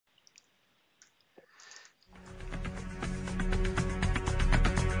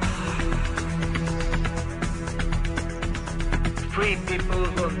free people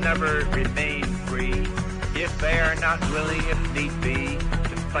will never remain free if they are not willing, if need be,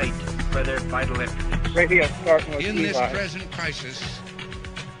 to fight for their vital interests. Radio starting with In Eli. this present crisis,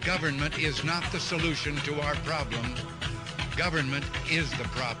 government is not the solution to our problem. Government is the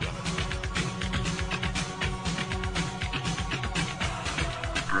problem.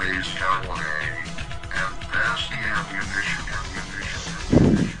 Grace Callahan and pass the ammunition.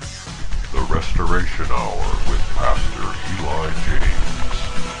 The Restoration Hour with Pastor Eli James.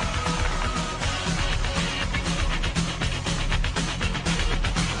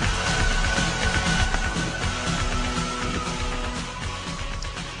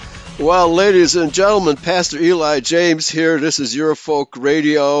 Well, ladies and gentlemen, Pastor Eli James here. This is Eurofolk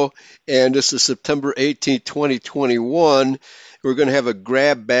Radio, and this is September 18, 2021. We're going to have a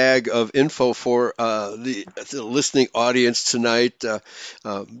grab bag of info for the listening audience tonight.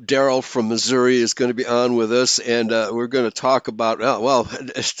 Darrell from Missouri is going to be on with us, and we're going to talk about,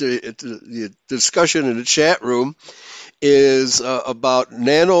 the discussion in the chat room is about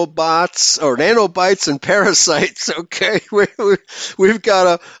nanobites and parasites. Okay, we've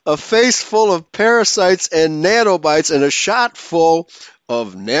got a face full of parasites and nanobites and a shot full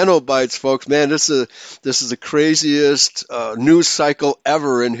of nanobites, folks. Man, this is the craziest news cycle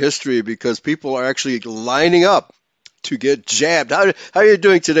ever in history because people are actually lining up to get jabbed. How are you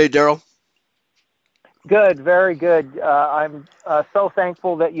doing today, Darrell? Good, very good. I'm so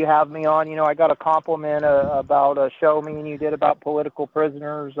thankful that you have me on. You know, I got a compliment about a show me and you did about political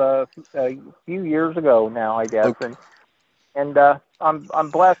prisoners a few years ago now, I guess. Okay. And I'm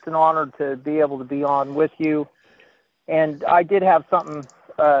blessed and honored to be able to be on with you. And I did have something.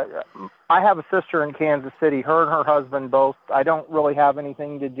 I have a sister in Kansas City. Her and her husband both. I don't really have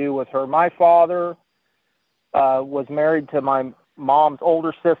anything to do with her. My father was married to my mom's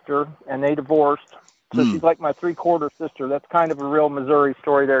older sister, and they divorced. So she's like my three-quarter sister. That's kind of a real Missouri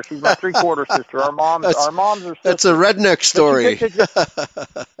story there. She's my three-quarter sister. Our moms are sisters. That's a redneck story.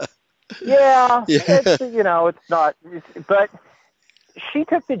 Yeah. It's not. But she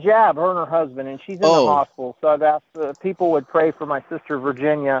took the jab, her and her husband, and she's in the hospital. So I've asked people would pray for my sister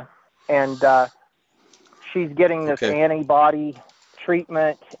Virginia, and she's getting this antibody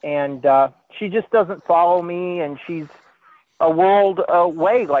treatment, and she just doesn't follow me, and she's a world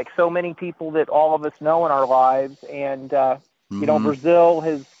away, like so many people that all of us know in our lives. And, Brazil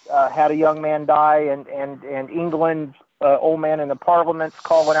has had a young man die, and England, old man in the parliament's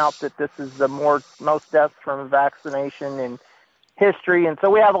calling out that this is the most deaths from vaccination in history. And so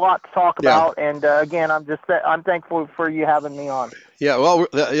we have a lot to talk about. And again, I'm thankful for you having me on. Yeah, well,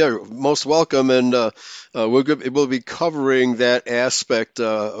 you're most welcome. And we'll be covering that aspect.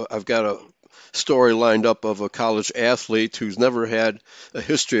 I've got a story lined up of a college athlete who's never had a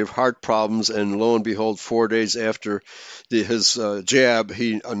history of heart problems, and lo and behold, 4 days after his jab,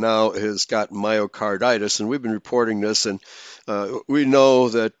 he now has got myocarditis. And we've been reporting this, and we know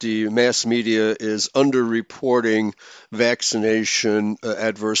that the mass media is underreporting vaccination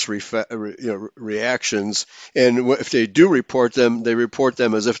adverse reactions, and if they do report them, they report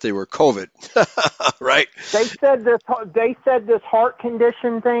them as if they were COVID, right? They said this heart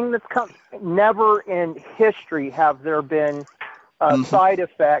condition thing that's come. Never in history have there been a side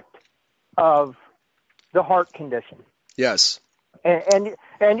effect of the heart condition. Yes, and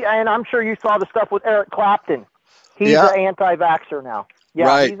I'm sure you saw the stuff with Eric Clapton. He's an anti-vaxxer now. Yeah,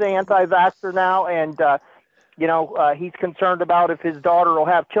 right. He's an anti-vaxxer now, and he's concerned about if his daughter will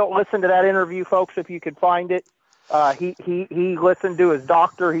have children. Listen to that interview, folks, if you could find it. He listened to his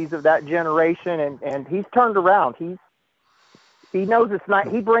doctor. He's of that generation, and he's turned around. He knows it's not.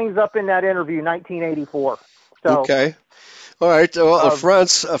 He brings up in that interview 1984. So, okay, all right. Well,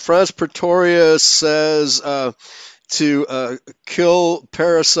 France Pretoria says to kill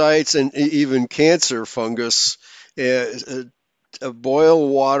parasites and even cancer fungus. Boil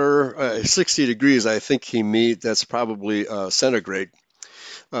water, 60 degrees, I think he means. That's probably centigrade.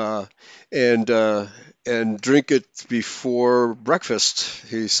 And drink it before breakfast.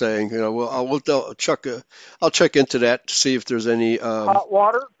 He's saying, I'll check into that to see if there's any hot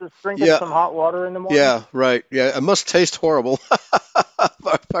water. Just drink some hot water in the morning. Yeah, right. Yeah, it must taste horrible,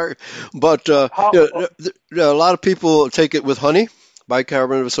 but a lot of people take it with honey.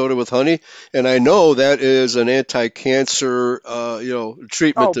 Bicarbonate of soda with honey, and I know that is an anti-cancer,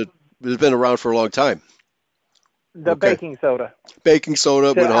 treatment that has been around for a long time. The baking soda. Baking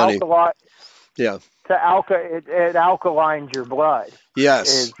soda with honey. Yeah. It alkalines your blood.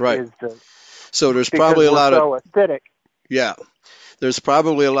 Yes, right. So there's probably a lot of acidic. Yeah. there's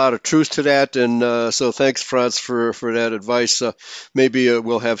probably a lot of truth to that, and so thanks, Franz, for that advice. Maybe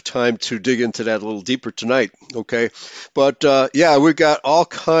we'll have time to dig into that a little deeper tonight, okay? But yeah, we've got all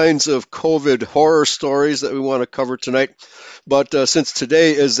kinds of COVID horror stories that we want to cover tonight. But since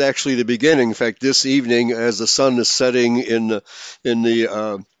today is actually the beginning, in fact, this evening, as the sun is setting in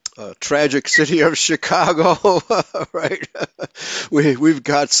the tragic city of Chicago, right? We've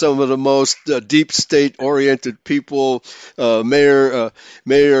got some of the most deep state oriented people, Mayor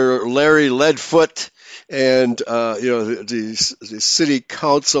Larry Leadfoot, and the city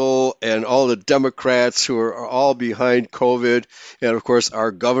council and all the Democrats who are all behind COVID, and of course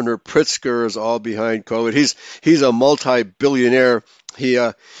our Governor Pritzker is all behind COVID. He's a multi-billionaire.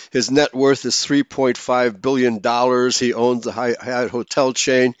 His net worth is $3.5 billion. He owns the Hyatt hotel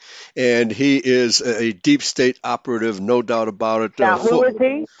chain, and he is a deep state operative, no doubt about it. Now, who is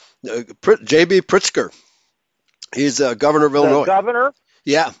he? J.B. Pritzker. He's governor of Illinois. Governor?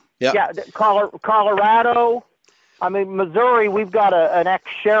 Yeah. Colorado. I mean, Missouri, we've got an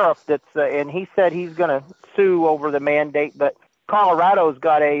ex-sheriff and he said he's going to sue over the mandate, but Colorado's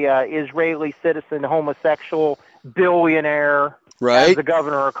got a Israeli citizen, homosexual billionaire, right, as the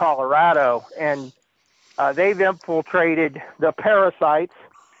governor of Colorado, and they've infiltrated the parasites.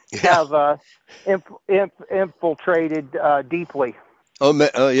 Have infiltrated deeply.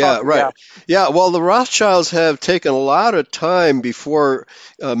 Yeah, right. Yeah, well, the Rothschilds have taken a lot of time before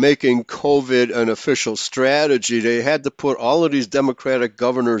making COVID an official strategy. They had to put all of these Democratic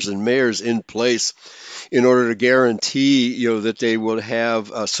governors and mayors in place in order to guarantee, that they would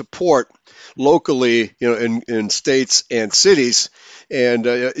have support locally, in states and cities. And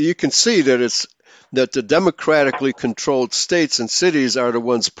you can see that that the democratically controlled states and cities are the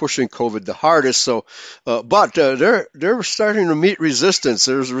ones pushing COVID the hardest. So, but they're starting to meet resistance.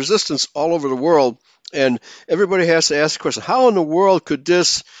 There's resistance all over the world, and everybody has to ask the question: how in the world could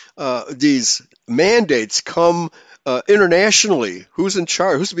these mandates come internationally? Who's in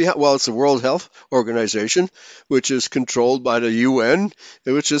charge? Who's behind? Well, it's the World Health Organization, which is controlled by the UN,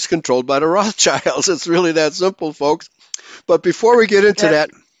 which is controlled by the Rothschilds. It's really that simple, folks. But before we get into that.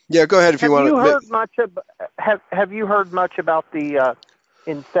 Yeah, go ahead if you want to. Have you heard much about the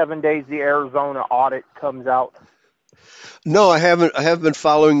in 7 days the Arizona audit comes out? No, I haven't. I have been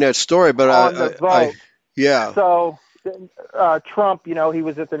following that story, but on the vote. Yeah. So Trump, he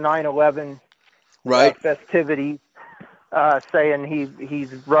was at the 9/11 festivities, saying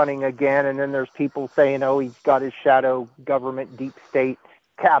he's running again, and then there's people saying, he's got his shadow government, deep state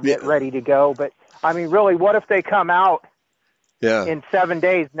cabinet ready to go. But I mean, really, what if they come out? Yeah. In 7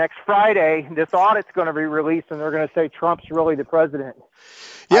 days, next Friday, this audit's going to be released, and they're going to say Trump's really the president.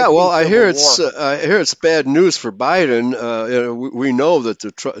 Yeah, well, I hear it's bad news for Biden. We know that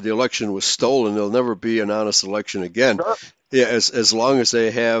the election was stolen. There'll never be an honest election again. Sure. Yeah, as long as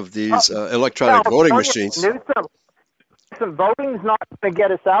they have these electronic voting machines. Some voting's not going to get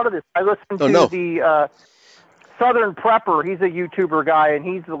us out of this. I listened to the Southern Prepper. He's a YouTuber guy, and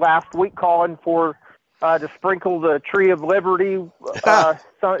he's the last week calling for. To sprinkle the tree of liberty, with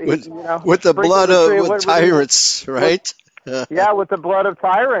the blood of tyrants, right? Yeah, with the blood of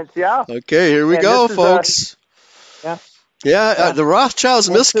tyrants. Yeah. Okay, here we go, folks. The Rothschilds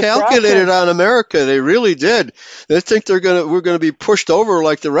miscalculated on America. They really did. They think we're gonna be pushed over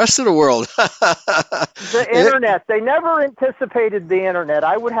like the rest of the world. The internet. They never anticipated the internet.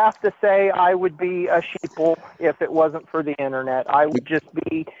 I would have to say I would be a sheeple if it wasn't for the internet. I would just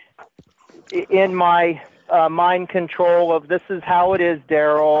be in my mind control of this is how it is,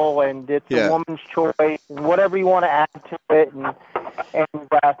 Darrell, and it's a woman's choice, and whatever you want to add to it, and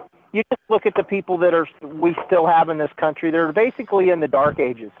you just look at the people that we still have in this country. They're basically in the dark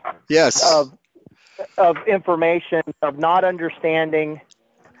ages. Yes. Of information, of not understanding,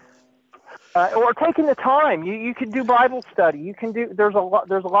 or taking the time. You can do Bible study. You can do. There's a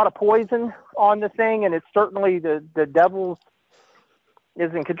lot of poison on the thing, and it's certainly the devil's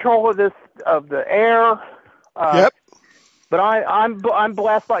is in control of the air. Yep. But I'm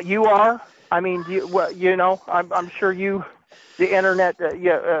blessed like you are. I mean, I'm sure the internet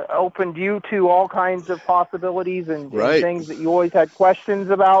opened you to all kinds of possibilities and things that you always had questions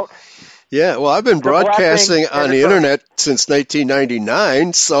about. Yeah, well, I've been broadcasting on the internet since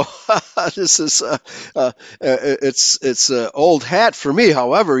 1999, so this is it's old hat for me.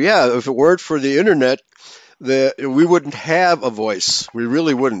 However, if it weren't for the internet, we wouldn't have a voice. We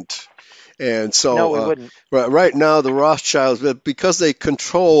really wouldn't. And so no, we wouldn't. Right now, the Rothschilds, because they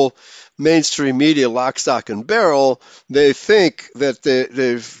control mainstream media lock, stock, and barrel, they think that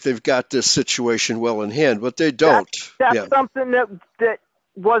they've got this situation well in hand, but they don't. That's something that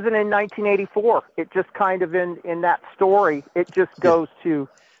wasn't in 1984. It just kind of in that story, it just goes to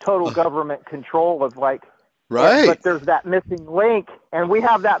total government control of like, right. But there's that missing link, and we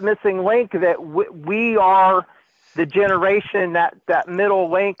have that missing link that we are the generation, that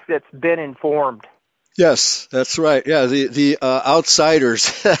middle link that's been informed. Yes, that's right. Yeah, the outsiders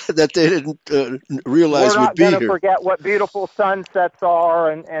that they didn't realize would be here. We're not going to forget what beautiful sunsets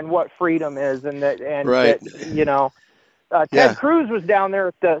are and what freedom is, and right. that Ted Cruz was down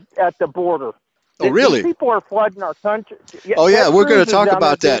there at the border. Oh, really? These people are flooding our country. We're going to talk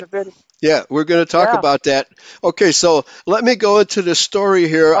about that. Yeah, we're going to talk about that. Okay, so let me go into the story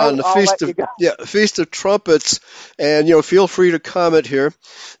here on the Feast of Trumpets, and feel free to comment here.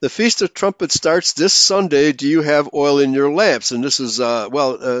 The Feast of Trumpets starts this Sunday. Do you have oil in your lamps? And this is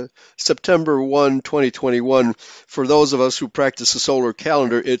September 1, 2021. For those of us who practice the solar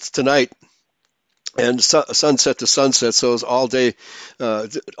calendar, it's tonight. And sunset to sunset, so it's all day,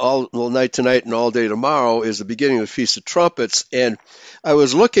 all night tonight and all day tomorrow is the beginning of the Feast of Trumpets. And I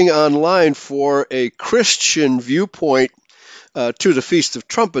was looking online for a Christian viewpoint to the Feast of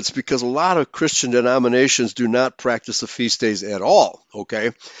Trumpets, because a lot of Christian denominations do not practice the feast days at all.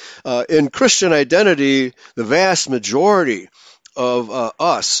 Okay, in Christian identity, the vast majority of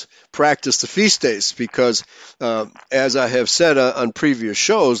us practice the feast days because, as I have said on previous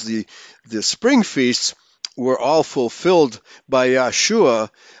shows, the spring feasts were all fulfilled by Yeshua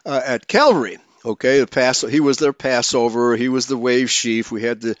at Calvary. Okay, he was their Passover. He was the wave sheaf.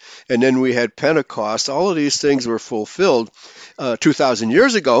 And then we had Pentecost. All of these things were fulfilled 2,000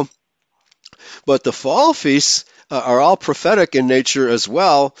 years ago. But the fall feasts are all prophetic in nature as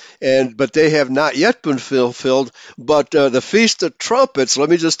well, but they have not yet been fulfilled. But the Feast of Trumpets, let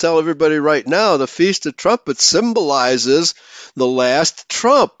me just tell everybody right now, the Feast of Trumpets symbolizes the last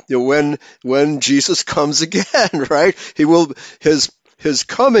trump, when Jesus comes again, right? His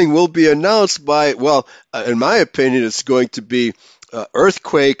coming will be announced by, in my opinion, it's going to be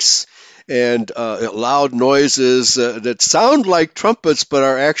earthquakes and loud noises that sound like trumpets but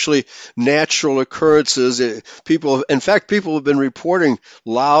are actually natural occurrences. People have been reporting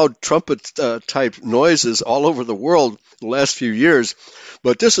loud trumpet type noises all over the world the last few years.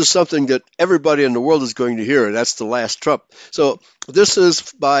 But this is something that everybody in the world is going to hear. That's the last trump. So this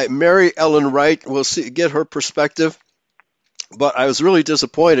is by Mary Ellen Wright. We'll get her perspective. But I was really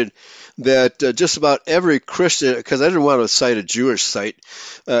disappointed that just about every Christian, because I didn't want to cite a Jewish site,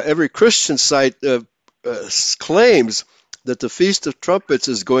 every Christian site claims that the Feast of Trumpets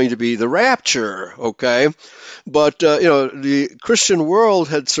is going to be the rapture, okay? But, the Christian world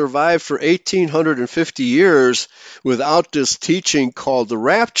had survived for 1,850 years without this teaching called the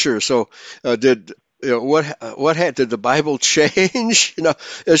rapture. So did the Bible change?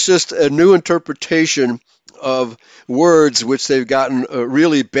 It's just a new interpretation of words which they've gotten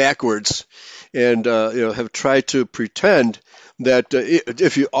really backwards, and have tried to pretend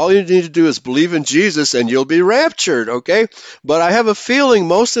that all you need to do is believe in Jesus and you'll be raptured, okay? But I have a feeling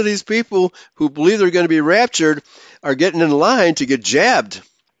most of these people who believe they're going to be raptured are getting in line to get jabbed,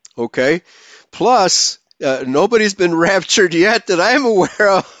 okay? Plus, nobody's been raptured yet that I'm aware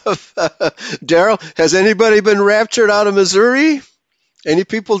of. Darrell, has anybody been raptured out of Missouri? Any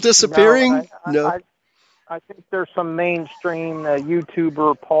people disappearing? No. I think there's some mainstream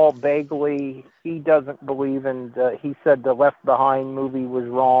YouTuber, Paul Bagley. He doesn't believe in. He said the Left Behind movie was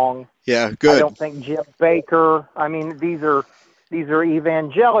wrong. Yeah, good. I don't think Jim Baker. I mean, these are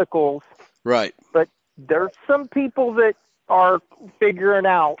evangelicals, right? But there's some people that are figuring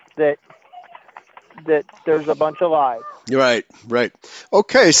out that there's a bunch of lies. Right.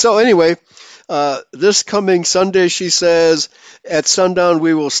 Okay, so anyway, this coming Sunday, she says, at sundown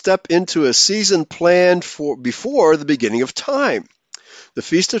we will step into a season planned before the beginning of time. The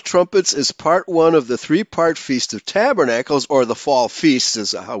Feast of Trumpets is part one of the three-part Feast of Tabernacles, or the Fall Feast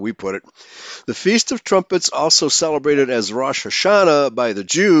is how we put it. The Feast of Trumpets, also celebrated as Rosh Hashanah by the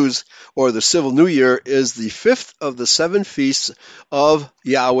Jews, or the Civil New Year, is the fifth of the seven feasts of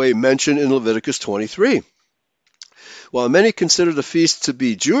Yahweh mentioned in Leviticus 23. While many consider the feasts to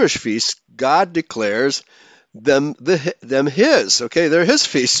be Jewish feasts, God declares them His. Okay, they're His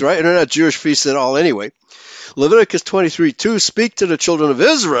feasts, right? And they're not Jewish feasts at all anyway. Leviticus 23:2, speak to the children of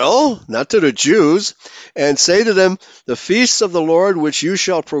Israel, not to the Jews, and say to them, the feasts of the Lord which you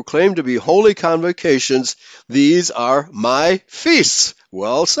shall proclaim to be holy convocations, these are my feasts.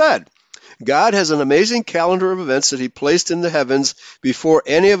 Well said. God has an amazing calendar of events that He placed in the heavens before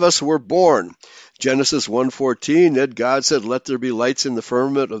any of us were born. Genesis 1:14, that God said, "Let there be lights in the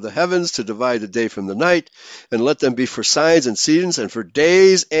firmament of the heavens to divide the day from the night, and let them be for signs and seasons and for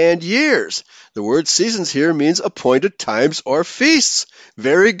days and years." The word seasons here means appointed times or feasts.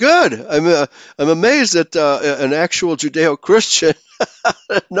 Very good. I'm amazed that an actual Judeo-Christian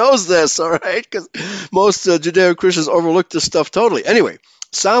knows this, all right? Because most Judeo-Christians overlook this stuff totally. Anyway,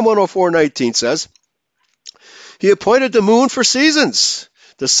 Psalm 104:19 says, "He appointed the moon for seasons.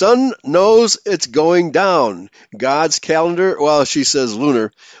 The sun knows it's going down." God's calendar, well, she says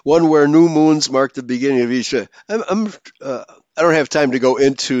lunar, one where new moons mark the beginning of each. I don't have time to go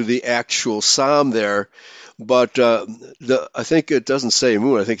into the actual psalm there, but I think it doesn't say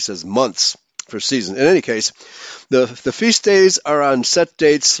moon. I think it says months for season. In any case, the feast days are on set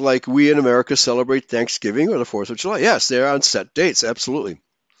dates like we in America celebrate Thanksgiving or the 4th of July. Yes, they're on set dates, absolutely.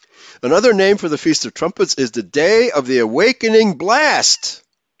 Another name for the Feast of Trumpets is the Day of the Awakening Blast.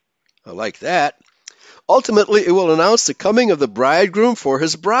 I like that. Ultimately, it will announce the coming of the bridegroom for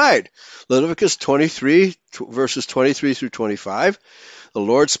his bride. Leviticus 23, verses 23 through 25. The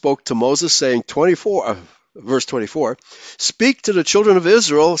Lord spoke to Moses, saying, verse 24, "Speak to the children of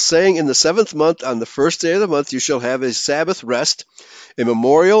Israel, saying, in the 7th month, on the 1st day of the month, you shall have a Sabbath rest, a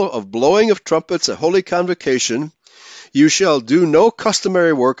memorial of blowing of trumpets, a holy convocation. You shall do no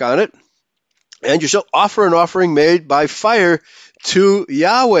customary work on it, and you shall offer an offering made by fire to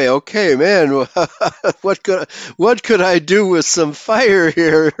Yahweh." Okay, man, what could I do with some fire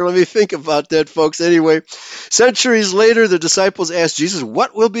here? Let me think about that, folks. Anyway, centuries later, the disciples asked Jesus,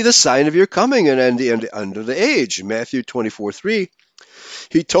 "What will be the sign of your coming and the end of the age?" Matthew 24:3.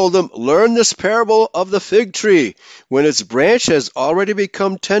 He told them, "Learn this parable of the fig tree. When its branch has already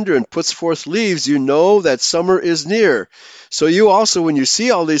become tender and puts forth leaves, you know that summer is near. So you also, when you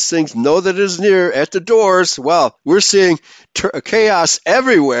see all these things, know that it is near at the doors." Well, we're seeing chaos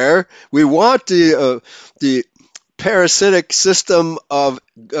everywhere. We want the parasitic system of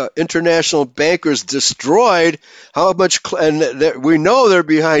international bankers destroyed. We know they're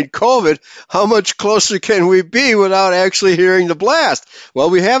behind COVID. How much closer can we be without actually hearing the blast?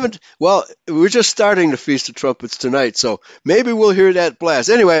 Well, we're just starting the Feast of Trumpets tonight, so maybe we'll hear that blast.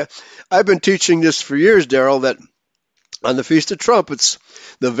 Anyway, I've been teaching this for years, Darrell, that on the Feast of Trumpets,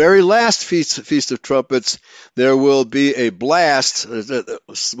 the very last Feast of Trumpets, there will be a blast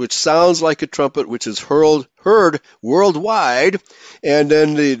which sounds like a trumpet, which is heard worldwide, and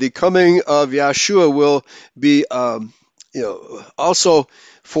then the coming of Yeshua will be also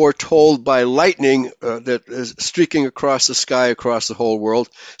foretold by lightning that is streaking across the sky, across the whole world.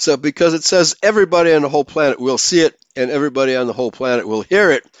 So because it says everybody on the whole planet will see it, and everybody on the whole planet will hear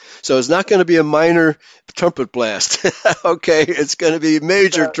it. So it's not going to be a minor trumpet blast. Okay, it's going to be a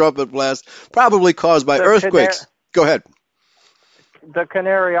major trumpet blast, probably caused by earthquakes. Go ahead. The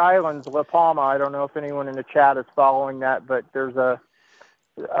Canary Islands, La Palma, I don't know if anyone in the chat is following that, but there's the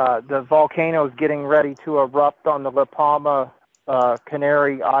volcano is getting ready to erupt on the La Palma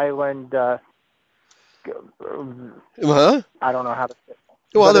Canary Island. I don't know how to say it.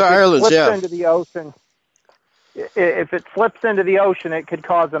 Well, there are islands, yeah. Into the ocean. If it slips into the ocean, it could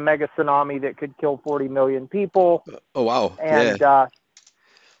cause a mega tsunami that could kill 40 million people. Oh, wow. And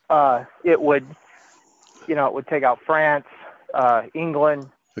it would take out France, England,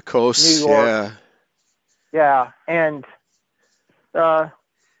 the coast, New York. Yeah. And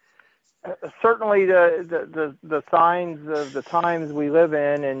certainly the signs of the times we live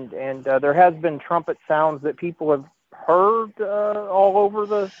in, and there has been trumpet sounds that people have heard all over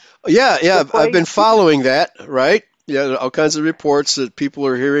the the I've been following that, right? Yeah, all kinds of reports that people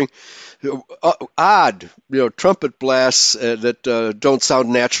are hearing odd trumpet blasts that don't sound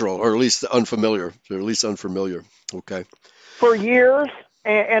natural, or at least unfamiliar. They're at least unfamiliar. Okay, for years,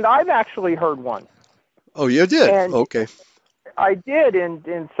 and I've actually heard one. Oh, you did? And okay, I did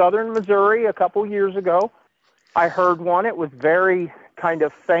in southern Missouri a couple years ago. I heard one. It was very kind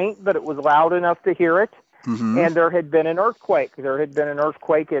of faint, but it was loud enough to hear it. Mm-hmm. And there had been an earthquake. There had been an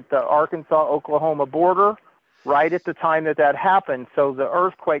earthquake at the Arkansas-Oklahoma border right at the time that happened. So the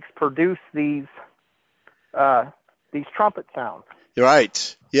earthquakes produced these trumpet sounds.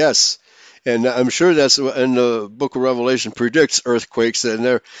 Right. Yes. And I'm sure that's in the book of Revelation predicts earthquakes, and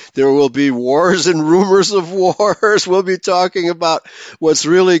there will be wars and rumors of wars. We'll be talking about what's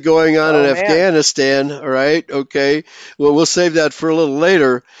really going on in Afghanistan, right? Okay. Well, we'll save that for a little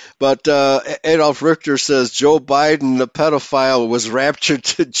later. But Adolf Richter says Joe Biden, the pedophile, was raptured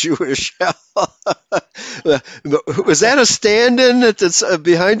to Jewish hell. Was that a stand-in that's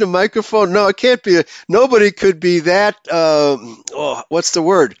behind the microphone? No, it can't be. Nobody could be that, what's the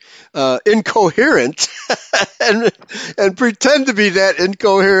word? word, incoherent, and pretend to be that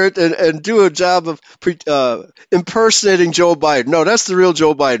incoherent and do a job of impersonating Joe Biden. No, that's the real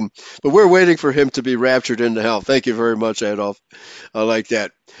Joe Biden. But we're waiting for him to be raptured into hell. Thank you very much, Adolf. I like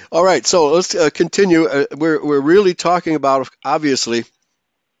that. All right, so let's continue. We're really talking about, obviously,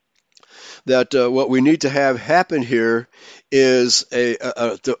 that what we need to have happen here is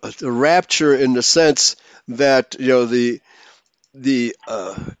the rapture, in the sense that the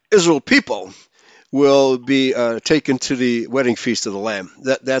Israel people will be taken to the wedding feast of the Lamb.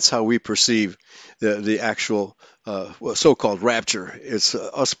 That's how we perceive the actual so-called rapture. It's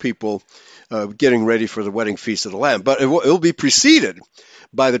us people getting ready for the wedding feast of the Lamb, but it will be preceded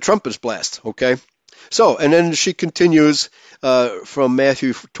by the trumpets blast. Okay, so and then she continues from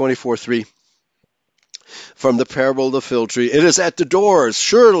Matthew 24:3. From the parable of the fig tree, it is at the doors.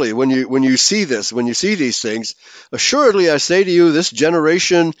 Surely, when you see this, when you see these things, assuredly I say to you, this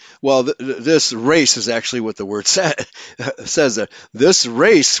generation, well, this race is actually what the word says there. This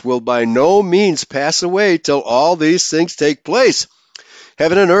race will by no means pass away till all these things take place.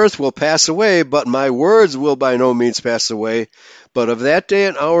 Heaven and earth will pass away, but my words will by no means pass away. But of that day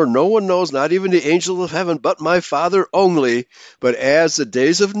and hour no one knows, not even the angels of heaven, but my Father only. But as the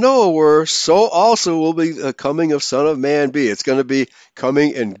days of Noah were, so also will be the coming of Son of Man be. It's going to be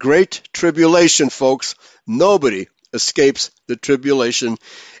coming in great tribulation, folks. Nobody escapes the tribulation.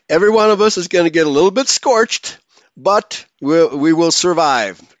 Every one of us is going to get a little bit scorched, but we will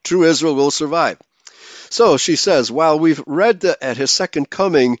survive. True Israel will survive. So she says, while we've read that at his second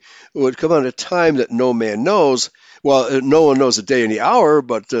coming would come at a time that no man knows. Well, no one knows the day and the hour,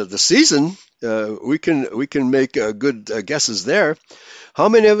 but the season, we can make good guesses there. How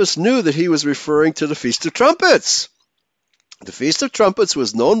many of us knew that he was referring to the Feast of Trumpets? The Feast of Trumpets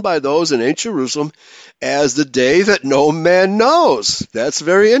was known by those in ancient Jerusalem as the day that no man knows. That's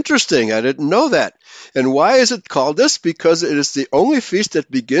very interesting. I didn't know that. And why is it called this? Because it is the only feast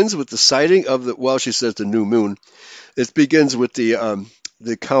that begins with the sighting of she says the new moon. It begins with the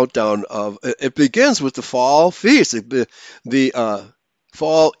countdown of, it begins with the fall feast, the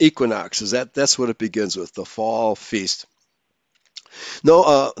fall equinox. That's what it begins with, the fall feast.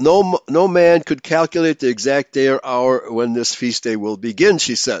 No man could calculate the exact day or hour when this feast day will begin,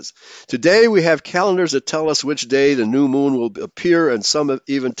 she says. Today we have calendars that tell us which day the new moon will appear, and some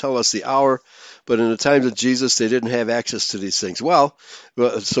even tell us the hour. But in the times of Jesus, they didn't have access to these things. Well,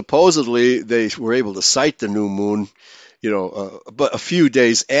 supposedly they were able to sight the new moon, but a few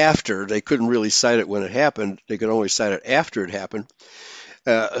days after. They couldn't really sight it when it happened. They could only sight it after it happened.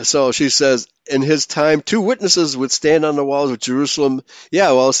 So she says, in his time, 2 witnesses would stand on the walls of Jerusalem.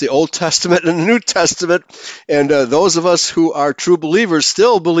 Yeah, well, it's the Old Testament and the New Testament. And those of us who are true believers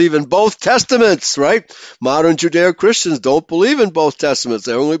still believe in both testaments, right? Modern Judeo-Christians don't believe in both testaments.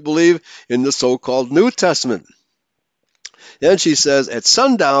 They only believe in the so-called New Testament. Then she says, at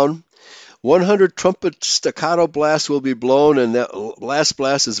sundown, 100 trumpet staccato blasts will be blown, and that last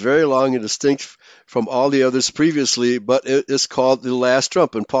blast is very long and distinct from all the others previously, but it is called the last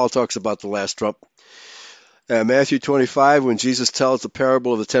trump, and Paul talks about the last trump. Matthew 25, when Jesus tells the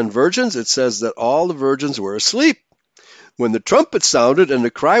parable of the 10 virgins, it says that all the virgins were asleep. When the trumpet sounded and the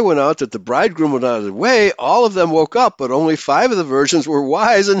cry went out that the bridegroom was on his way, all of them woke up, but only 5 of the virgins were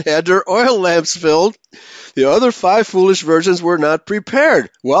wise and had their oil lamps filled. The other 5 foolish virgins were not prepared.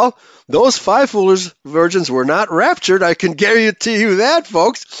 Well, those 5 foolish virgins were not raptured. I can guarantee you that,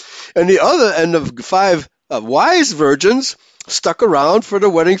 folks. And the 5 wise virgins stuck around for the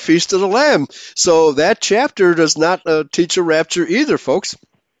wedding feast of the Lamb. So that chapter does not teach a rapture either, folks.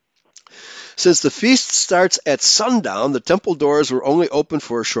 Since the feast starts at sundown, the temple doors were only open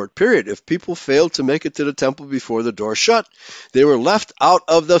for a short period. If people failed to make it to the temple before the door shut, they were left out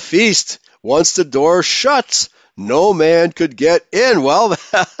of the feast. Once the door shuts, no man could get in. Well,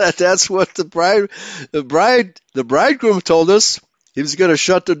 that's what the bridegroom told us. He was going to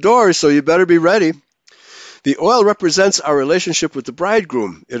shut the door, so you better be ready. The oil represents our relationship with the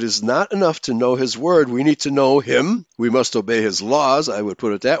bridegroom. It is not enough to know his word. We need to know him. We must obey his laws, I would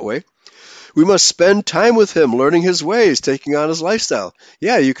put it that way. We must spend time with him, learning his ways, taking on his lifestyle.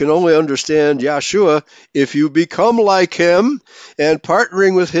 Yeah, you can only understand Yahshua if you become like him and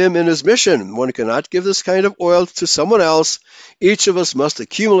partnering with him in his mission. One cannot give this kind of oil to someone else. Each of us must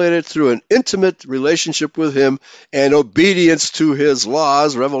accumulate it through an intimate relationship with him and obedience to his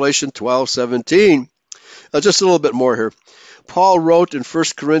laws, Revelation 12:17. Just a little bit more here. Paul wrote in 1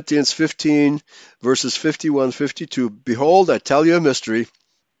 Corinthians 15, verses 51-52, Behold, I tell you a mystery.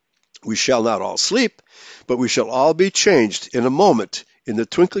 We shall not all sleep, but we shall all be changed in a moment, in the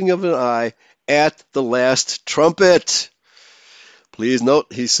twinkling of an eye, at the last trumpet. Please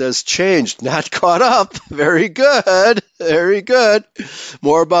note, he says changed, not caught up. Very good. Very good.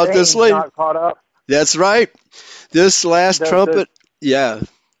 More about this later. Not caught up. That's right. This last trumpet. Yeah.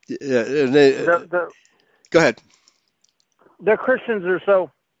 Go ahead. The Christians are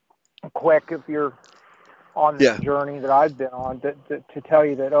so quick, if you're on this journey that I've been on, to tell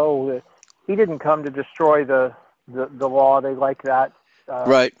you that, he didn't come to destroy the law. They like that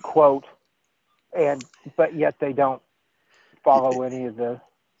quote, but yet they don't follow any of the.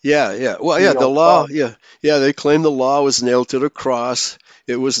 Well, the law. They claim the law was nailed to the cross.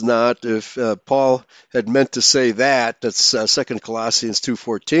 It was not. If Paul had meant to say that, that's 2 Colossians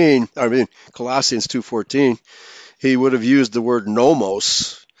 2:14. I mean Colossians 2:14. He would have used the word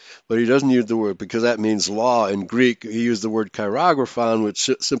nomos, but he doesn't use the word because that means law in Greek. He used the word chirographan, which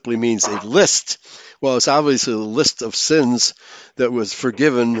simply means a list. Well, it's obviously a list of sins that was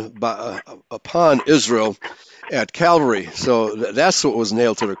forgiven upon Israel at Calvary. So that's what was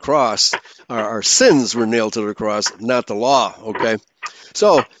nailed to the cross. Our sins were nailed to the cross, not the law. Okay.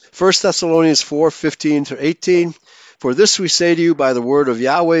 So 1 Thessalonians 4:15-18. For this we say to you by the word of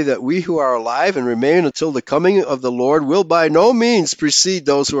Yahweh, that we who are alive and remain until the coming of the Lord will by no means precede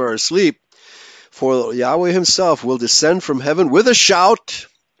those who are asleep. For Yahweh himself will descend from heaven with a shout.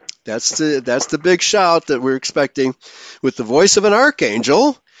 That's the big shout that we're expecting, with the voice of an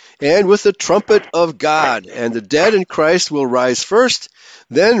archangel and with the trumpet of God. And the dead in Christ will rise first.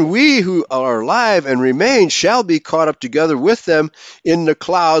 Then we who are alive and remain shall be caught up together with them in the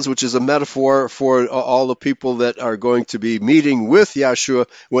clouds, which is a metaphor for all the people that are going to be meeting with Yahshua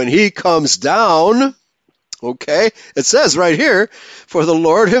when he comes down. Okay, it says right here, for the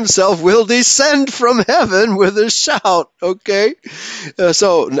Lord himself will descend from heaven with a shout. Okay,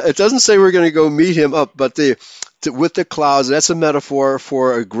 so it doesn't say we're going to go meet him up, but with the clouds, that's a metaphor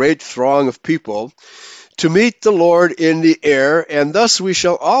for a great throng of people to meet the Lord in the air, and thus we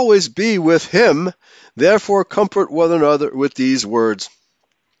shall always be with him. Therefore comfort one another with these words.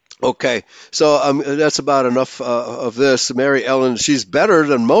 Okay, so that's about enough of this. Mary Ellen, she's better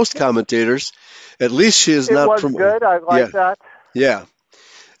than most commentators. At least she is not. It was good. I like that. Yeah.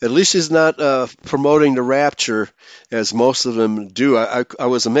 At least she's not promoting the rapture as most of them do. I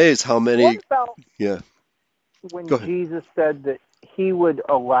was amazed how many. What about when Jesus said that he would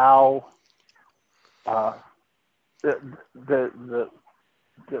allow the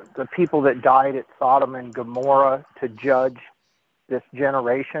people that died at Sodom and Gomorrah to judge this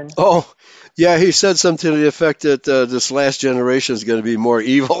generation? Oh, yeah, he said something to the effect that this last generation is going to be more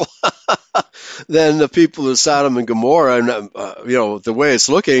evil than the people of Sodom and Gomorrah. And, the way it's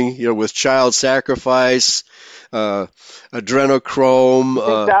looking, with child sacrifice, adrenochrome. You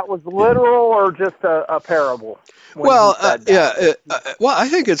think that was literal or just a parable? Well, I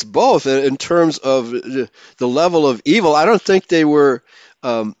think it's both in terms of the level of evil. I don't think they were,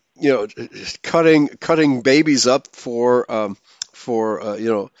 cutting babies up for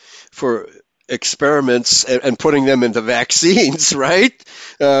experiments and putting them into vaccines, right?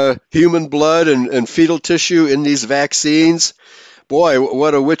 Human blood and fetal tissue in these vaccines. Boy,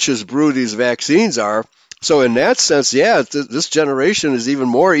 what a witch's brew these vaccines are. So in that sense, this generation is even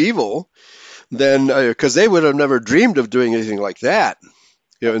more evil than, because they would have never dreamed of doing anything like that,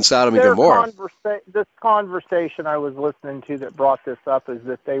 in Sodom and Gomorrah. This conversation I was listening to that brought this up is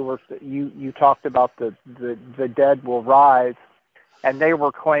that you talked about the dead will rise, and they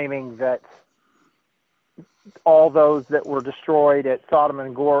were claiming that all those that were destroyed at Sodom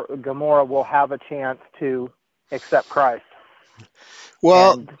and Gomorrah will have a chance to accept Christ.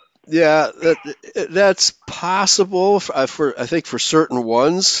 Well, that's possible. I think for certain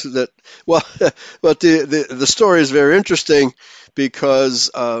ones that. Well, but the story is very interesting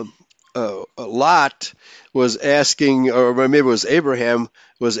because Lot was asking, or maybe it was Abraham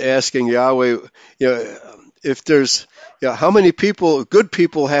was asking Yahweh, if there's, how many good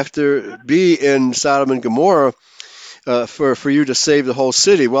people have to be in Sodom and Gomorrah for you to save the whole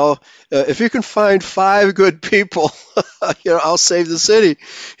city? Well, if you can find 5 good people, I'll save the city.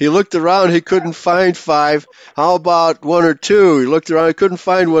 He looked around, he couldn't find 5. How about 1 or 2? He looked around, he couldn't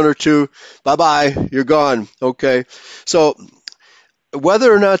find 1 or 2. Bye-bye, you're gone. Okay, so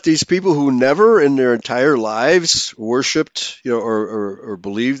whether or not these people who never in their entire lives worshipped, or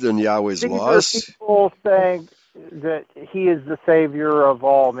believed in Yahweh's laws. These are people saying that he is the savior of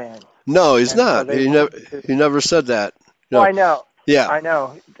all men. No, he's not. He never said that. No. Oh, I know. Yeah. I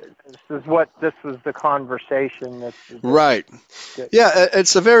know. This was the conversation. Right.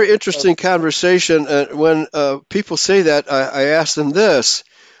 It's a very interesting conversation. When people say that, I ask them this: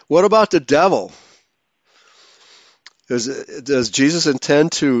 what about the devil? Does Jesus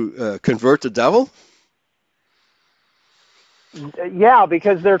intend to convert the devil? Yeah,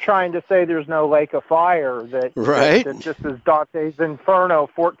 because they're trying to say there's no lake of fire. That this is Dante's Inferno,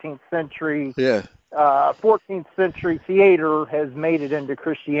 14th century. Yeah. 14th century theater has made it into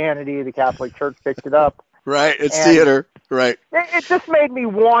Christianity. The Catholic Church picked it up. Right, it's theater. Right. It just made me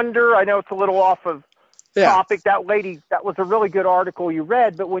wonder. I know it's a little off of topic. That lady, that was a really good article you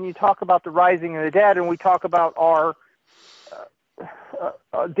read, but when you talk about the rising of the dead and we talk about our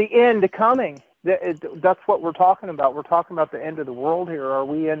the end coming, that's what we're talking about. We're talking about the end of the world here. Are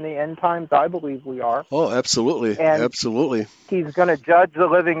we in the end times? I believe we are. Oh, absolutely. And absolutely. He's going to judge the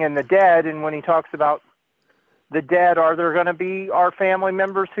living and the dead, and when he talks about the dead, are there going to be our family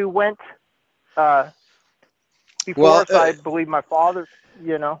members who went before us? I believe my father,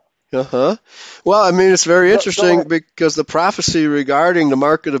 Uh-huh. Well, I mean, it's very interesting because the prophecy regarding the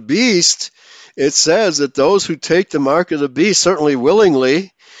mark of the beast, it says that those who take the mark of the beast, certainly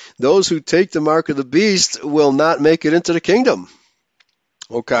willingly, those who take the mark of the beast will not make it into the kingdom.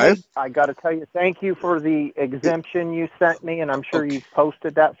 Okay. I got to tell you, thank you for the exemption you sent me, and I'm sure you've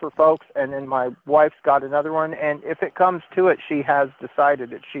posted that for folks. And then my wife's got another one, and if it comes to it, she has decided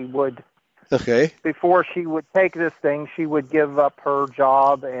that she would. Okay. Before she would take this thing, she would give up her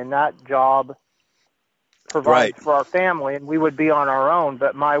job, and that job provides for our family, and we would be on our own.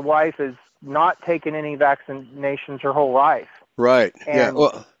 But my wife has not taken any vaccinations her whole life. Right. And,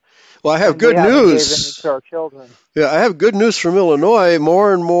 Well, I have good news. To our children. Yeah, I have good news from Illinois.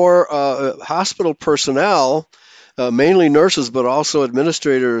 More and more hospital personnel, mainly nurses, but also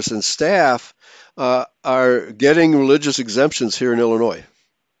administrators and staff, are getting religious exemptions here in Illinois.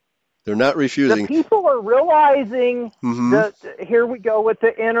 They're not refusing. The people are realizing that here we go with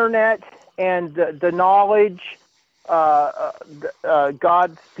the internet and the knowledge.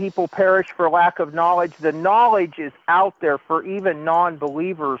 God's people perish for lack of knowledge. The knowledge is out there for even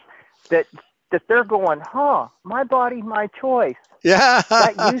non-believers that they're going, my body, my choice. Yeah.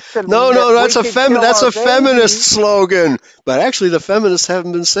 That used to mean that's a feminist slogan. But actually, the feminists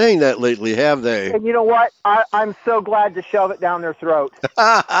haven't been saying that lately, have they? And you know what? I'm so glad to shove it down their throat.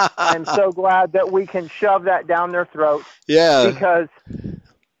 I'm so glad that we can shove that down their throat. Yeah. Because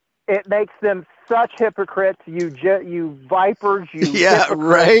it makes them such hypocrites. You vipers. You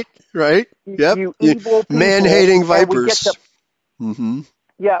hypocrites. Right. Yep. You evil people. Man-hating vipers.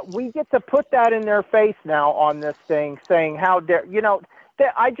 Yeah, we get to put that in their face now on this thing, saying how dare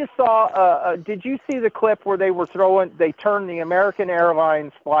I just saw. Did you see the clip where they turned the American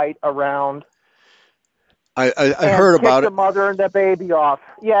Airlines flight around? I heard about it. The mother and the baby off.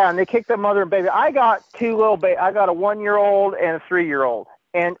 Yeah, and they kicked the mother and baby. I got two little babies. I got a 1-year-old and a 3-year-old,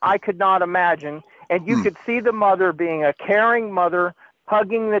 and I could not imagine. And you could see the mother being a caring mother,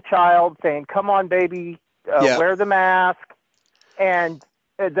 hugging the child, saying, "Come on, baby, wear the mask," and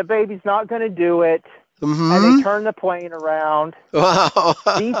the baby's not going to do it, and they turn the plane around. Wow.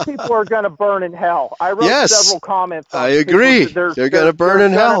 These people are going to burn in hell. I wrote several comments on I agree. They're going to burn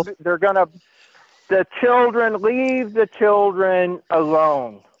in hell. The children, leave the children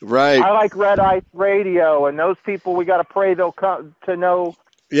alone. Right. I like Red Ice Radio, and those people, we got to pray they'll come to know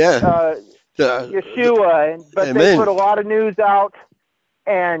Yeshua. But Amen. They put a lot of news out,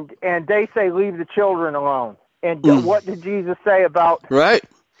 and they say leave the children alone. And what did Jesus say about? Right.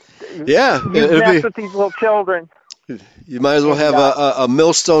 Yeah. You mess with these little children. You might as well have a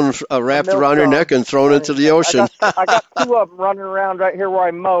millstone wrapped around your neck and thrown into the ocean. I got 2 of them running around right here where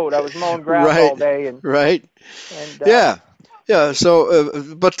I mowed. I was mowing grass all day. And yeah.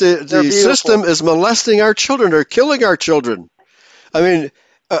 So, but the system is molesting our children. They're killing our children. I mean,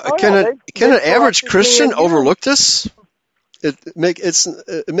 can an average Christian overlook this? It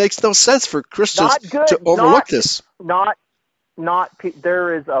makes no sense for Christians to overlook this.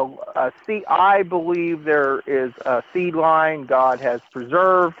 There is a seed. I believe there is a seed line God has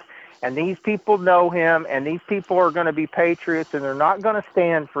preserved, and these people know Him, and these people are going to be patriots, and they're not going to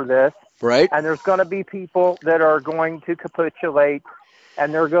stand for this. Right. And there's going to be people that are going to capitulate,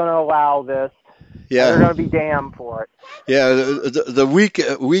 and they're going to allow this. Yeah. They're going to be damned for it. Yeah, the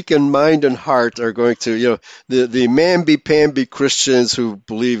weak in mind and heart are going to, the mamby-pamby Christians who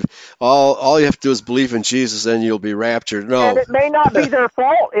believe all you have to do is believe in Jesus and you'll be raptured. No. And it may not be their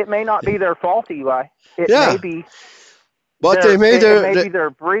fault. It may not be their fault, Eli. It may be. But it may be their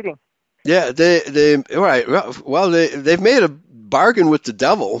breeding. Yeah, right. Well, they've made a bargain with the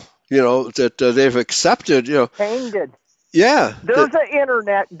devil, that they've accepted, Cain did. Yeah. There's an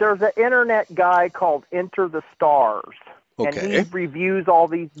internet guy called Enter the Stars. Okay. And he reviews all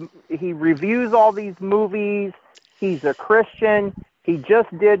these movies. He's a Christian. He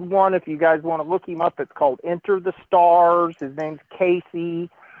just did one. If you guys want to look him up, it's called Enter the Stars. His name's Casey.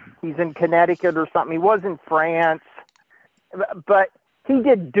 He's in Connecticut or something. He was in France. but he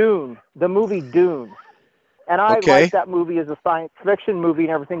did Dune, the movie Dune. And I like that movie as a science fiction movie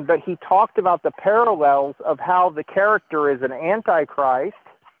and everything, but he talked about the parallels of how the character is an antichrist.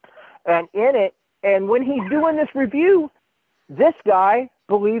 And in it, and when he's doing this review, this guy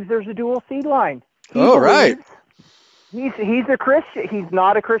believes there's a dual seed line. Right. He's a Christian. He's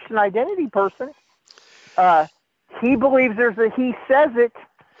not a Christian identity person. He believes he says it,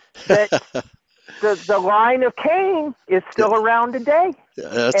 that the line of Cain is still around today.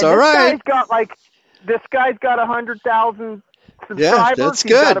 That's all right. This guy's got 100,000 subscribers. Yeah, that's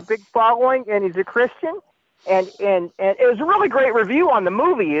He's good. got a big following, and he's a Christian. And it was a really great review on the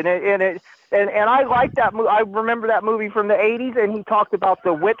movie, and I like that movie. I remember that movie from the 80s, and he talked about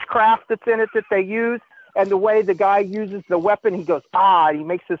the witchcraft that's in it that they use, and the way the guy uses the weapon. He goes, he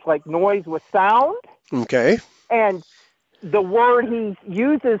makes this like noise with sound. Okay. And the word he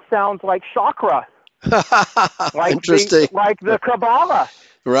uses sounds like chakra. Interesting. Like the Kabbalah.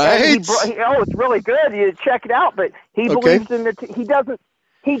 Right. It's really good. You check it out. But he believes in it. He doesn't.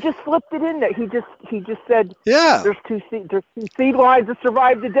 He just flipped it in there. He just said, there's two seed lines that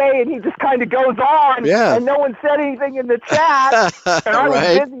survive today, and he just kind of goes on. Yeah. And no one said anything in the chat. And I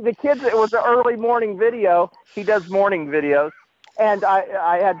was busy. The kids. It was an early morning video. He does morning videos, and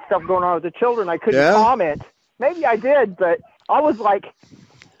I had stuff going on with the children. I couldn't comment. Maybe I did, but I was like.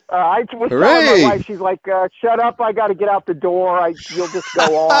 I was telling my wife, she's like, shut up, I got to get out the door. You'll just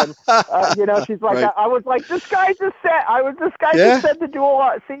go on. She's like, right. I was like, this guy just said the dual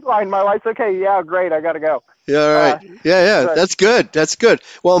seat line. My wife's okay, yeah, great, I got to go. Yeah, right. That's good. That's good.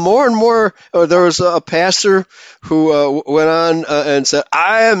 Well, more and more, there was a pastor who went on and said,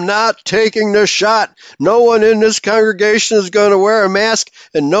 I am not taking the shot. No one in this congregation is going to wear a mask,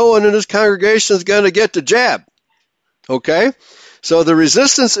 and no one in this congregation is going to get the jab. Okay? So the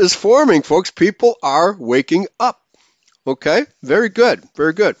resistance is forming, folks. People are waking up. Okay? Very good.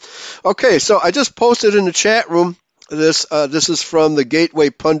 Very good. Okay, so I just posted in the chat room. This is from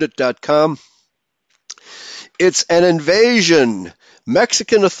thegatewaypundit.com. It's an invasion.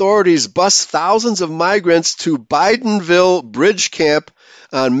 Mexican authorities bust thousands of migrants to Bidenville bridge camp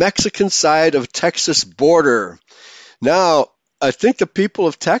on Mexican side of Texas border. Now, I think the people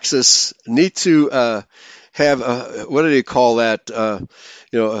of Texas need to have what do they call that?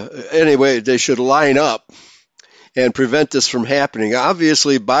 Anyway, they should line up and prevent this from happening.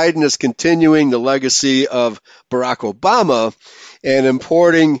 Obviously, Biden is continuing the legacy of Barack Obama and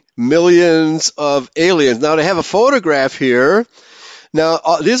importing millions of aliens. Now, they have a photograph here. Now,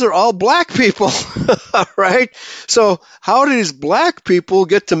 these are all black people, right? So how do these black people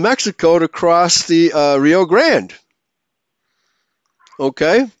get to Mexico to cross the Rio Grande?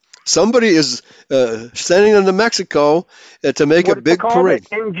 Okay. Somebody is sending them to Mexico to make a big parade.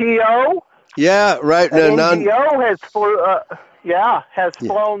 NGO? Yeah, right. An NGO has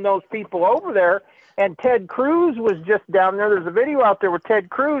flown those people over there. And Ted Cruz was just down there. There's a video out there with Ted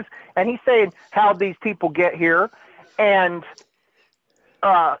Cruz, and he's saying, how'd these people get here? And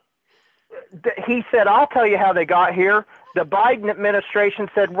he said, I'll tell you how they got here. The Biden administration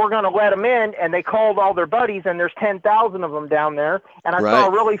said, we're going to let them in, and they called all their buddies, and there's 10,000 of them down there. And I saw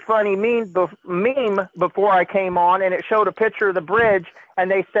a really funny meme before I came on, and it showed a picture of the bridge,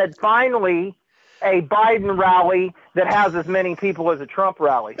 and they said, finally, a Biden rally that has as many people as a Trump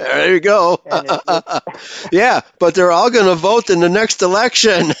rally. There you go. Yeah, but they're all going to vote in the next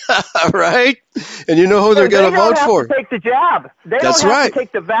election, right? And you know who they're going to vote for. They don't have to take the jab. They don't have to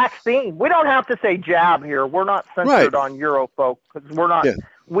take the vaccine. We don't have to say jab here. We're not censored on Eurofolk because we're not. Yeah.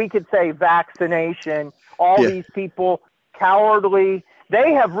 We could say vaccination. All these people, cowardly.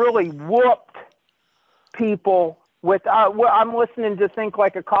 They have really whooped people. I'm listening to Think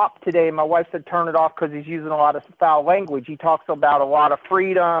Like a Cop today. My wife said turn it off because he's using a lot of foul language. He talks about a lot of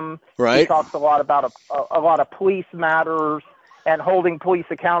freedom. Right. He talks a lot about a lot of police matters and holding police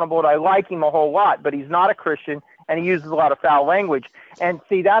accountable. And I like him a whole lot, but he's not a Christian, and he uses a lot of foul language. And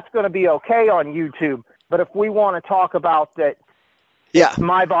see, that's going to be okay on YouTube. But if we want to talk about that, it's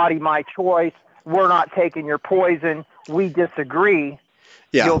my body, my choice, we're not taking your poison, we disagree.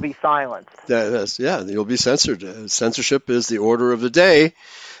 Yeah. You'll be silenced. You'll be censored. Censorship is the order of the day,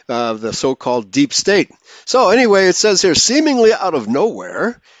 the so-called deep state. So anyway, it says here, seemingly out of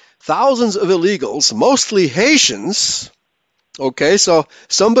nowhere, thousands of illegals, mostly Haitians, okay, so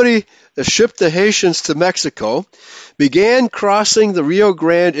somebody shipped the Haitians to Mexico, began crossing the Rio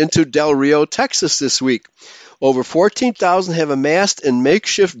Grande into Del Rio, Texas this week. Over 14,000 have amassed in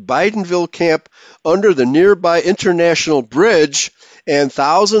makeshift Bidenville camp under the nearby International Bridge, and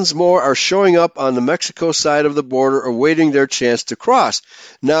thousands more are showing up on the Mexico side of the border awaiting their chance to cross.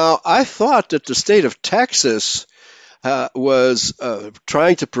 Now, I thought that the state of Texas was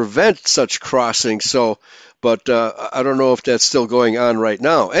trying to prevent such crossing. So, but I don't know if that's still going on right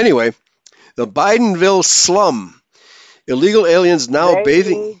now. Anyway, the Bidenville slum. Illegal aliens now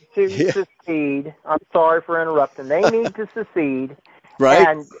bathing. They need to secede. I'm sorry for interrupting. They need to secede.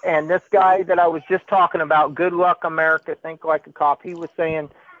 Right. And this guy that I was just talking about, Good Luck America, Think Like a Cop, he was saying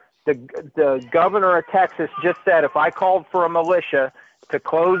the governor of Texas just said if I called for a militia to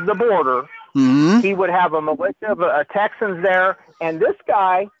close the border, he would have a militia of Texans there. And this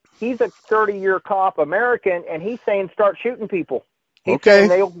guy, he's a 30-year cop, American, and he's saying start shooting people. He's saying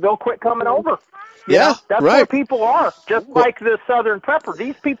they'll quit coming over. Yeah, that's where people are. Just like the Southern Prepper.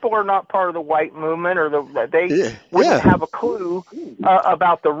 These people are not part of the white movement, or they wouldn't have a clue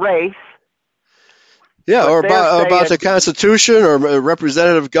about the race. Yeah, or about the Constitution or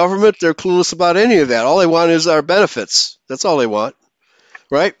representative government. They're clueless about any of that. All they want is our benefits. That's all they want,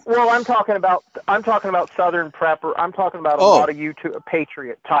 right? Well, I'm talking about Southern Prepper. I'm talking about a lot of YouTube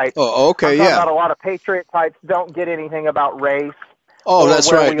patriot types. Oh, okay, I'm talking about a lot of patriot types don't get anything about race. Oh,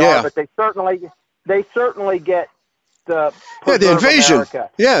 that's right. Yeah, but they certainly get the invasion. America.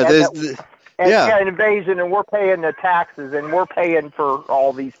 Yeah, an invasion, and we're paying the taxes, and we're paying for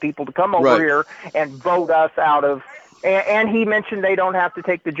all these people to come over here and vote us out of. And he mentioned they don't have to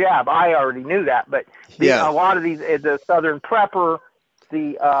take the jab. I already knew that, but a lot of these, the Southern Prepper,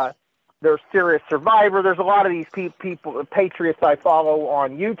 there's Serious Survivor. There's a lot of these people, patriots I follow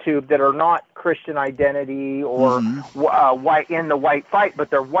on YouTube that are not Christian identity or white in the white fight,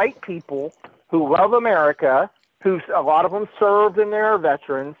 but they're white people who love America, who a lot of them served and they're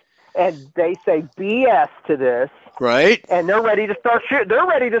veterans, and they say BS to this. Right. And they're ready to start shooting. They're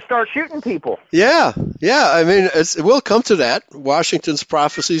ready to start shooting people. Yeah. I mean, it will come to that. Washington's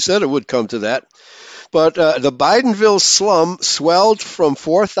prophecy said it would come to that. But the Bidenville slum swelled from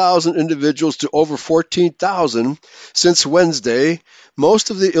 4,000 individuals to over 14,000 since Wednesday. Most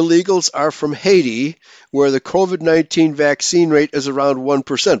of the illegals are from Haiti, where the COVID-19 vaccine rate is around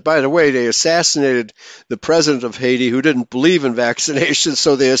 1%. By the way, they assassinated the president of Haiti, who didn't believe in vaccinations,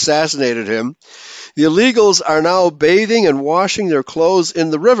 so they assassinated him. The illegals are now bathing and washing their clothes in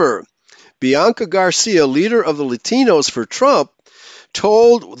the river. Bianca Garcia, leader of the Latinos for Trump,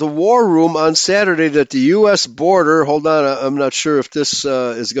 told the War Room on Saturday that the U.S. border, hold on, I'm not sure if this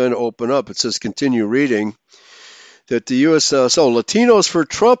is going to open up. It says continue reading. That the U.S. So Latinos for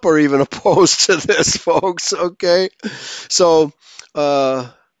Trump are even opposed to this, folks. Okay. So,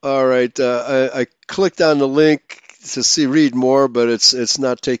 all right. I clicked on the link to read more, but it's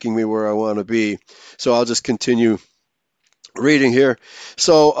not taking me where I want to be. So I'll just continue reading here.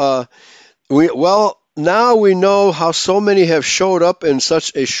 So, now we know how so many have showed up in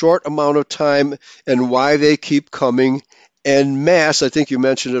such a short amount of time and why they keep coming en masse. I think you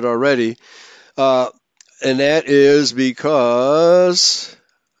mentioned it already. And that is because,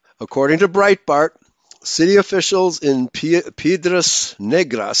 according to Breitbart, city officials in Piedras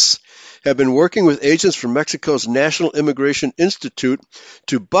Negras have been working with agents from Mexico's National Immigration Institute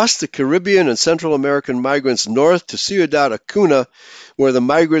to bus the Caribbean and Central American migrants north to Ciudad Acuna, where the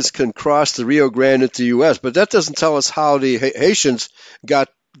migrants can cross the Rio Grande into the U.S. But that doesn't tell us how the Haitians got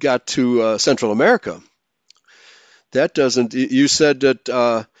to Central America. That doesn't. You said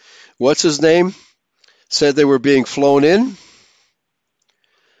that, what's his name? Said they were being flown in?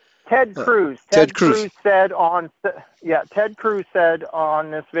 Ted Cruz. Ted Cruz said on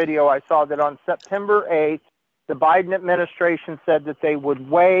this video I saw that on September 8th, the Biden administration said that they would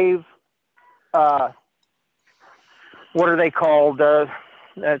waive, what are they called?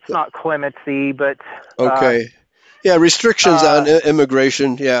 It's not clemency, but... okay. Restrictions on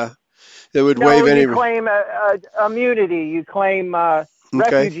immigration, yeah. They would waive any... you claim immunity. You claim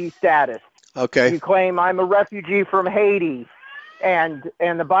refugee status. Okay. You claim I'm a refugee from Haiti, and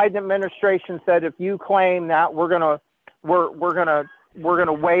the Biden administration said if you claim that we're gonna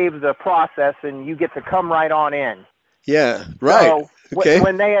waive the process and you get to come right on in. Yeah. Right. So okay.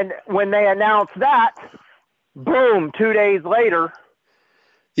 when they announced that, boom! 2 days later.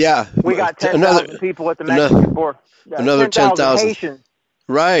 Yeah. We got 10,000 people at the Mexican border. Another 10,000 Haitians.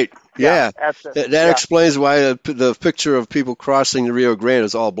 Right. Yeah. That explains why the picture of people crossing the Rio Grande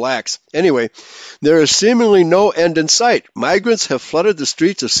is all blacks. Anyway, there is seemingly no end in sight. Migrants have flooded the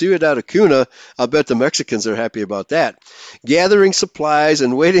streets of Ciudad Acuna. I'll bet the Mexicans are happy about that. Gathering supplies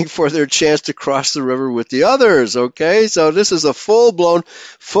and waiting for their chance to cross the river with the others. Okay, so this is a full-blown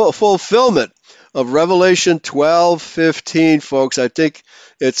fulfillment of Revelation 12:15, folks. I think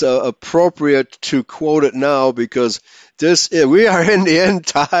it's appropriate to quote it now because we are in the end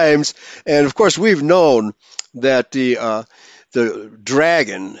times, and of course we've known that the the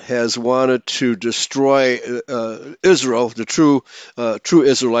dragon has wanted to destroy Israel, the true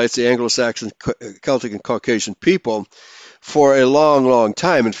Israelites, the Anglo-Saxon, Celtic, and Caucasian people, for a long, long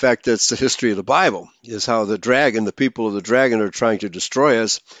time. In fact, that's the history of the Bible, is how the dragon, the people of the dragon, are trying to destroy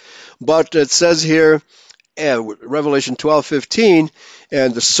us. But it says here, Revelation 12:15,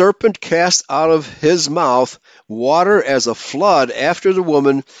 and the serpent cast out of his mouth water as a flood after the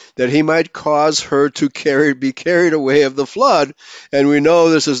woman, that he might cause her to be carried away of the flood. And we know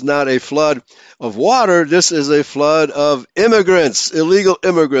this is not a flood of water. This is a flood of immigrants, illegal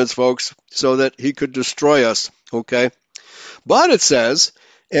immigrants, folks, so that he could destroy us. Okay? But it says,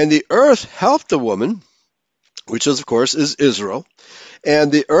 and the earth helped the woman, which is, of course, is Israel,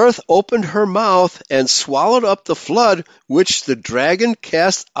 and the earth opened her mouth and swallowed up the flood which the dragon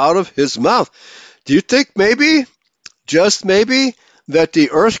cast out of his mouth. Do you think maybe, just maybe, that the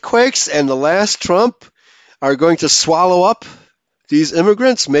earthquakes and the last Trump are going to swallow up these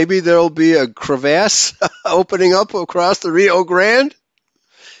immigrants? Maybe there'll be a crevasse opening up across the Rio Grande?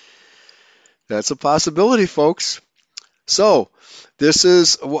 That's a possibility, folks. So, this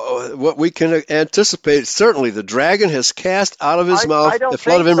is what we can anticipate. Certainly, the dragon has cast out of his mouth a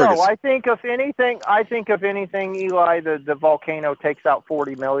flood of immigrants. So. I think if anything, Eli, the volcano takes out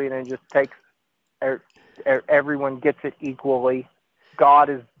 40 million and just takes everyone gets it equally. God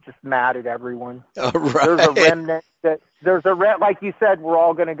is just mad at everyone. Right. There's a remnant like you said, we're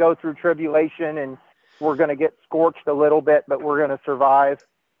all going to go through tribulation and we're going to get scorched a little bit, but we're going to survive.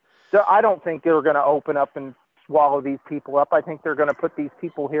 So I don't think they're going to open up and swallow these people up. I think they're going to put these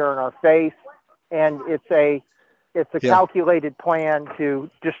people here in our face, and it's a calculated plan to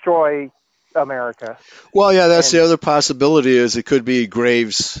destroy America. Well, yeah, that's the other possibility, is it could be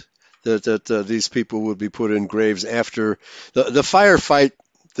graves, that these people would be put in graves after the firefight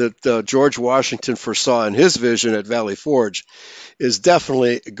that George Washington foresaw in his vision at Valley Forge is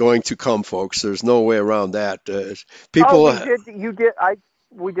definitely going to come, folks. There's no way around that.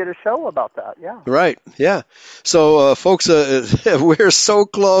 We did a show about that, yeah. Right, yeah. So, folks, we're so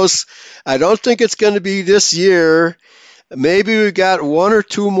close. I don't think it's going to be this year. Maybe we've got 1 or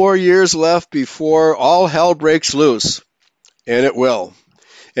 2 more years left before all hell breaks loose, and it will.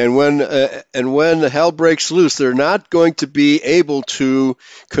 And when the hell breaks loose, they're not going to be able to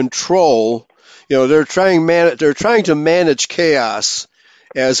control. They're trying to manage chaos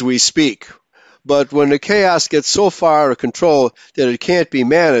as we speak. But when the chaos gets so far out of control that it can't be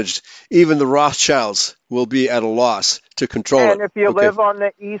managed, even the Rothschilds will be at a loss to control it. And if you live on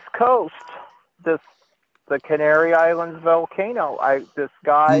the East Coast, the Canary Islands volcano, this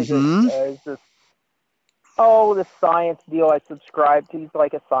science deal I subscribe to. He's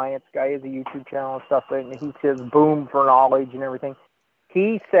like a science guy. He has a YouTube channel and stuff, and he says boom for knowledge and everything.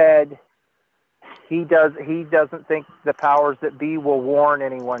 He said he doesn't think the powers that be will warn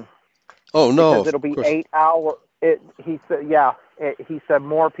anyone. Oh no! Because it'll be 8 hours. He said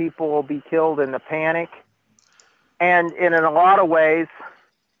more people will be killed in the panic, and in a lot of ways,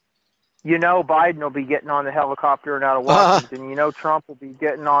 Biden will be getting on the helicopter and out of Washington. Trump will be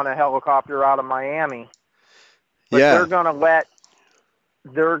getting on a helicopter out of Miami. But yeah. It's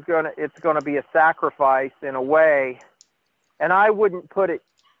going to be a sacrifice in a way, and I wouldn't put it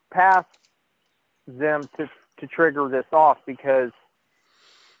past them to trigger this off, because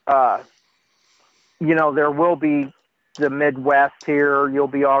there will be the Midwest here. You'll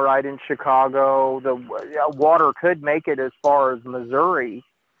be all right in Chicago. The water could make it as far as Missouri.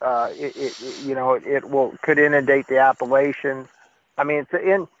 Could inundate the Appalachians. I mean,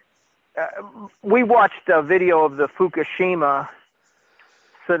 we watched a video of the Fukushima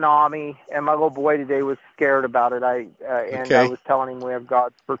tsunami, and my little boy today was scared about it. I was telling him we have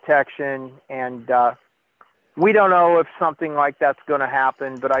God's protection, and we don't know if something like that's going to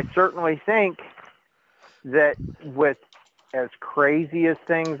happen, but I certainly think that with as crazy as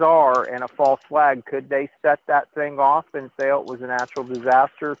things are and a false flag, could they set that thing off and say, it was a natural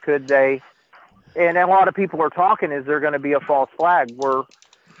disaster? Could they? And a lot of people are talking, is there going to be a false flag? We're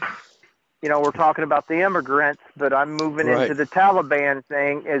talking about the immigrants, but I'm moving into the Taliban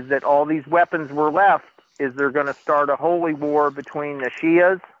thing, is that all these weapons were left. Is there going to start a holy war between the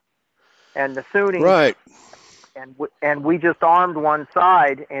Shias and the Sunnis? Right. And we just armed one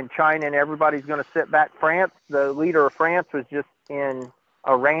side, and China and everybody's going to sit back. France, the leader of France, was just in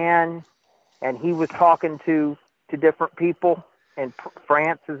Iran, and he was talking to different people, and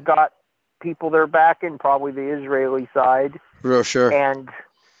France has got people they're backing, probably the Israeli side. Real sure.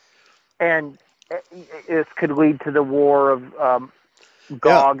 And this could lead to the war of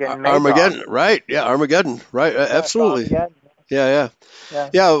Gog and Magog. Armageddon, right? Yeah, Armageddon, right? Absolutely. Armageddon. Yeah.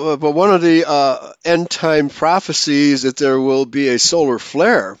 But one of the end time prophecies that there will be a solar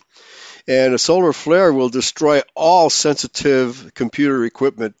flare, and a solar flare will destroy all sensitive computer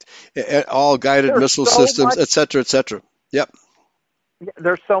equipment, all guided missile systems, et cetera, et cetera. Yep.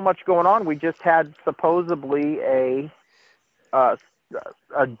 There's so much going on. We just had supposedly a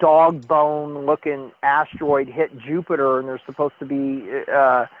dog bone looking asteroid hit Jupiter, and there's supposed to be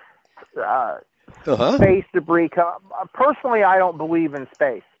space debris. Personally, I don't believe in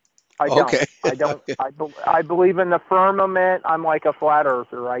space. I don't. Okay. I don't. I believe in the firmament. I'm like a flat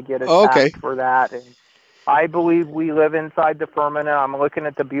earther. I get attacked for that. And I believe we live inside the firmament. I'm looking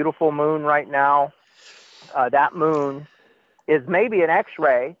at the beautiful moon right now. That moon is maybe an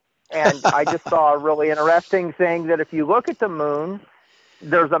X-ray. And I just saw a really interesting thing that if you look at the moon,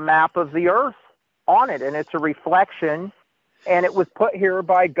 there's a map of the Earth on it, and it's a reflection. And it was put here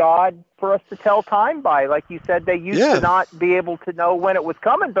by God for us to tell time by. Like you said, they used to not be able to know when it was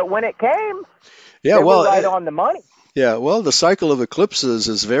coming, but when it came, they were right on the money. Yeah, well, the cycle of eclipses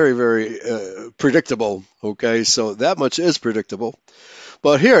is very, very predictable, okay? So that much is predictable.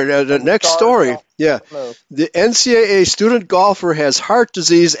 But here, the next story, the NCAA student golfer has heart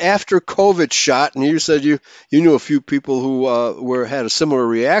disease after COVID shot, and you said you knew a few people who had a similar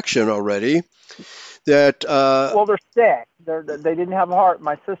reaction already. That well, they're sick. They didn't have a heart.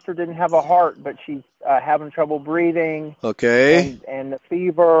 My sister didn't have a heart, but she's having trouble breathing. Okay. And the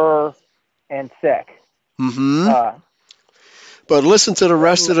fever and sick. Mm-hmm. But listen to the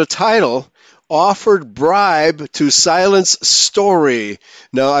rest of the title. Offered bribe to silence story.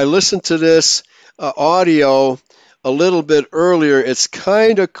 Now, I listened to this audio a little bit earlier. It's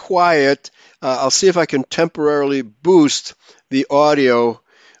kind of quiet. I'll see if I can temporarily boost the audio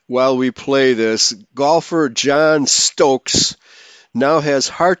while we play this. Golfer John Stokes now has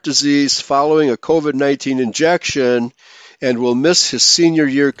heart disease following a COVID-19 injection and will miss his senior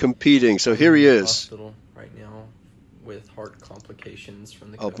year competing. So here he is. Hospital right now with heart complications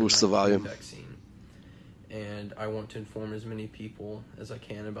from the I'll boost the volume. Vaccine. And I want to inform as many people as I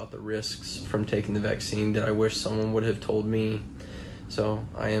can about the risks from taking the vaccine that I wish someone would have told me. So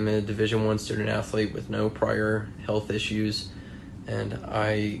I am a Division I student athlete with no prior health issues. And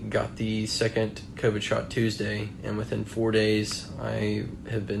I got the second COVID shot Tuesday, and within 4 days, I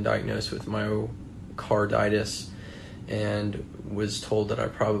have been diagnosed with myocarditis and was told that I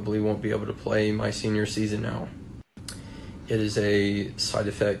probably won't be able to play my senior season now. It is a side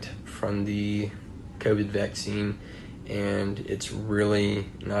effect from the COVID vaccine, and it's really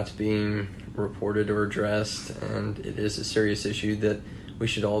not being reported or addressed, and it is a serious issue that we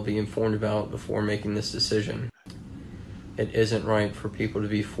should all be informed about before making this decision. It isn't right for people to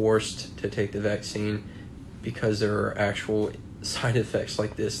be forced to take the vaccine because there are actual side effects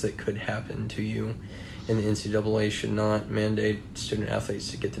like this that could happen to you. And the NCAA should not mandate student athletes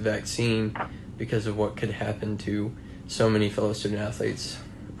to get the vaccine because of what could happen to so many fellow student athletes.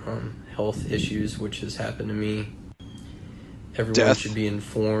 Health issues, which has happened to me. Everyone should be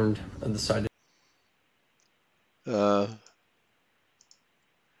informed of the side effects.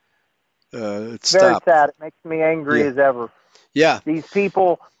 It's very sad. It makes me angry as ever. Yeah. These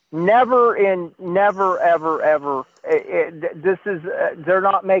people never, ever. They're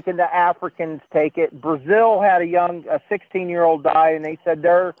not making the Africans take it. Brazil had a 16-year-old die, and they said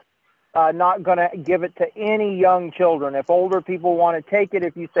they're not going to give it to any young children. If older people want to take it,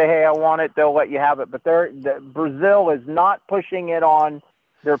 if you say, hey, I want it, they'll let you have it. But Brazil is not pushing it on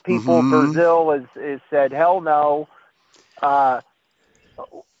their people. Mm-hmm. Brazil is said, hell no.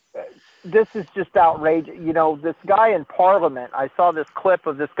 This is just outrageous. You know, this guy in Parliament, I saw this clip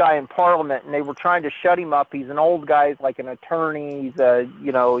of this guy in Parliament, and they were trying to shut him up. He's an old guy. He's like an attorney. He's a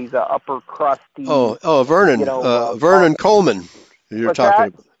upper crusty. Vernon. Vernon Coleman. You're talking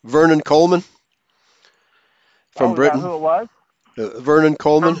about Vernon Coleman from Britain. Who it was? Vernon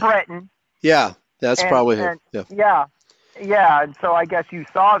Coleman. From Britain. Yeah, that's probably him. Yeah, and so I guess you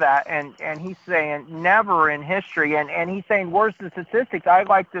saw that, and he's saying never in history, and he's saying, where's the statistics? I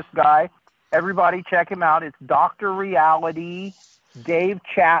like this guy. Everybody check him out. It's Dr. Reality, Dave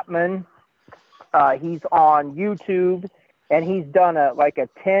Chapman. He's on YouTube, and he's done a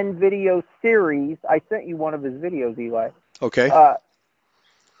 10-video series. I sent you one of his videos, Eli. Okay.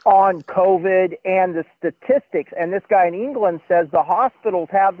 On COVID and the statistics, and this guy in England says the hospitals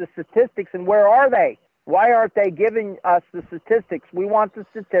have the statistics, and where are they? Why aren't they giving us the statistics? We want the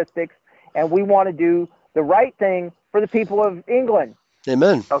statistics, and we want to do the right thing for the people of England.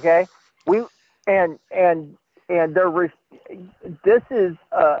 Amen. Okay, this is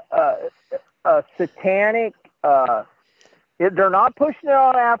a satanic. They're not pushing it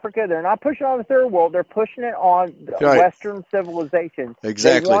on Africa. They're not pushing it on the third world. They're pushing it on Western civilization.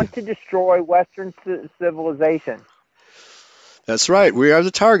 Exactly. They want to destroy Western civilization. That's right. We are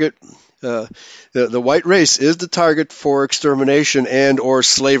the target. The white race is the target for extermination and or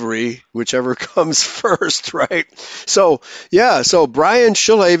slavery, whichever comes first, right? So Brian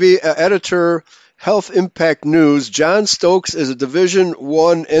Shillavy, editor, Health Impact News. John Stokes is a Division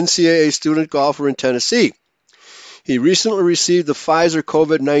I NCAA student golfer in Tennessee. He recently received the Pfizer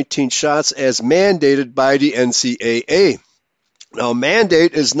COVID-19 shots as mandated by the NCAA. Now,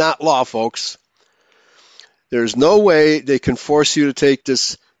 mandate is not law, folks. There's no way they can force you to take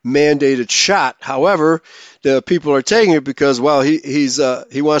this mandated shot. However, the people are taking it because, well,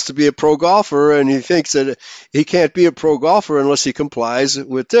 he wants to be a pro golfer, and he thinks that he can't be a pro golfer unless he complies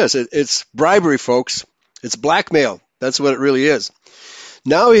with this. It's bribery, folks. It's blackmail. That's what it really is.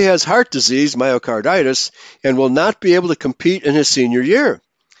 Now he has heart disease, myocarditis, and will not be able to compete in his senior year.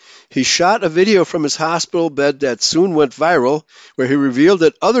 He shot a video from his hospital bed that soon went viral, where he revealed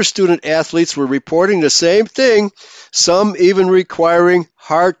that other student athletes were reporting the same thing, some even requiring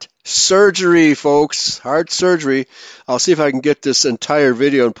heart surgery, folks. Heart surgery. I'll see if I can get this entire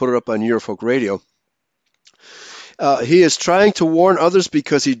video and put it up on Eurofolk Radio. He is trying to warn others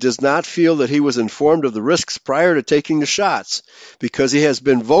because he does not feel that he was informed of the risks prior to taking the shots. Because he has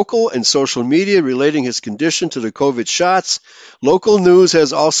been vocal in social media relating his condition to the COVID shots, local news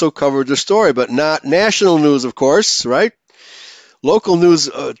has also covered the story, but not national news, of course, right? Local news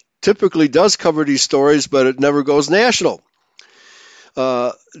typically does cover these stories, but it never goes national.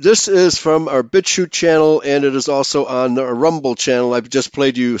 This is from our BitChute channel, and it is also on the Rumble channel. I've just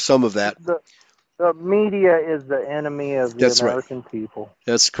played you some of that. The media is the enemy of the American people.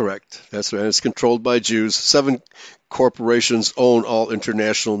 That's correct. That's right. It's controlled by Jews. 7 corporations own all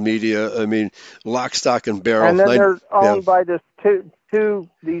international media. I mean, lock, stock, and barrel. And then they're owned by these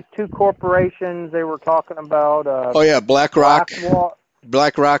two corporations they were talking about. BlackRock.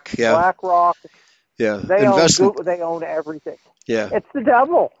 BlackRock, yeah. BlackRock. Yeah. They own Google, they own everything. Yeah. It's the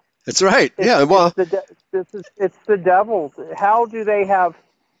devil. That's right. It's the devil. How do they have?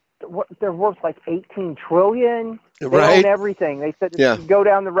 They're worth like $18 trillion. They own everything. They said if you go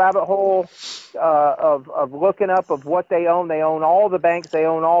down the rabbit hole of looking up of what they own. They own all the banks. They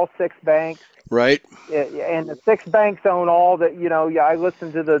own all 6 banks. Right. And the 6 banks own all that. I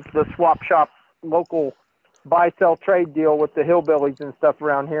listened to the swap shop local buy sell trade deal with the hillbillies and stuff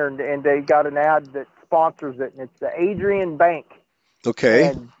around here, and they got an ad that sponsors it, and it's the Adrian Bank.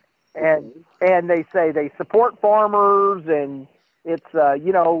 Okay. And they say they support farmers and. It's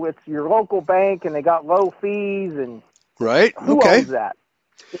it's your local bank, and they got low fees, and who owns that?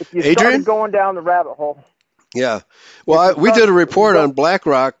 If you started going down the rabbit hole. Yeah, well, we did a report on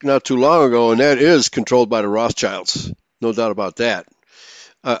BlackRock not too long ago, and that is controlled by the Rothschilds, no doubt about that.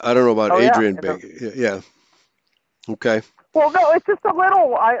 I don't know about Adrian Bank. Yeah. Okay. Well, no, it's just a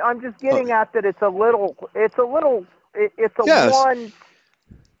little. I'm just getting at that. It's a little. It's one.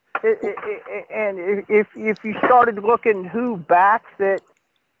 And if you started looking who backs it,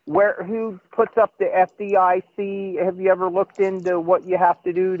 who puts up the FDIC, have you ever looked into what you have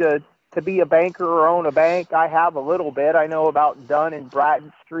to do to be a banker or own a bank? I have a little bit. I know about Dunn and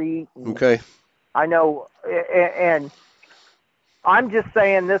Bradstreet. Okay. I know, and I'm just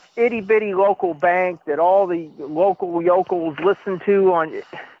saying this itty-bitty local bank that all the local yokels listen to on.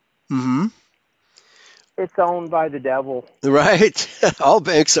 Mm-hmm. It's owned by the devil. Right. All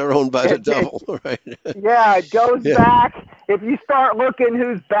banks are owned by the devil. Right. Yeah, it goes back. If you start looking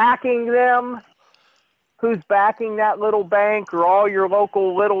who's backing them, who's backing that little bank or all your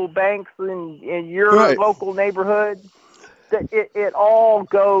local little banks in your local neighborhood, it all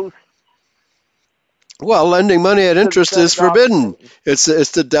goes. Well, lending money at interest is forbidden. It's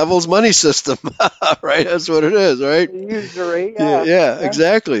the devil's money system, right? That's what it is, right? Usury, yeah,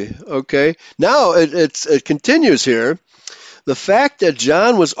 exactly. Okay. Now it continues here. The fact that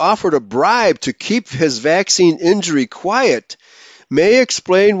John was offered a bribe to keep his vaccine injury quiet may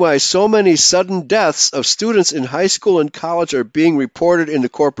explain why so many sudden deaths of students in high school and college are being reported in the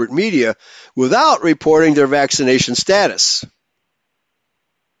corporate media without reporting their vaccination status.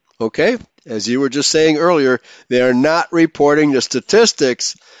 Okay? As you were just saying earlier, they are not reporting the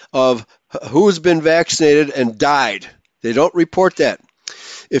statistics of who's been vaccinated and died. They don't report that.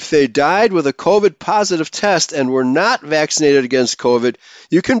 If they died with a COVID positive test and were not vaccinated against COVID,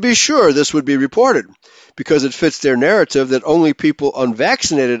 you can be sure this would be reported because it fits their narrative that only people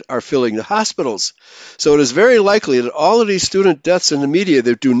unvaccinated are filling the hospitals. So it is very likely that all of these student deaths in the media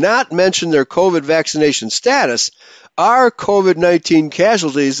that do not mention their COVID vaccination status are COVID-19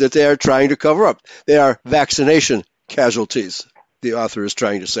 casualties that they are trying to cover up. They are vaccination casualties, the author is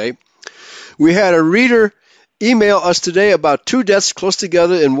trying to say. We had a reader email us today about 2 deaths close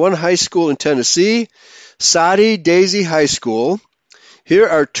together in one high school in Tennessee, Soddy Daisy High School. Here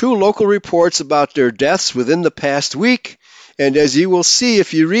are 2 local reports about their deaths within the past week, and as you will see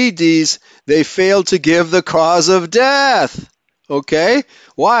if you read these, they failed to give the cause of death. Okay?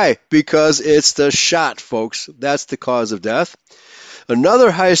 Why? Because it's the shot, folks. That's the cause of death. Another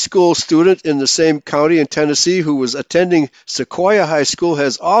high school student in the same county in Tennessee who was attending Sequoia High School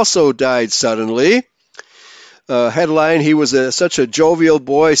has also died suddenly. Headline, he was such a jovial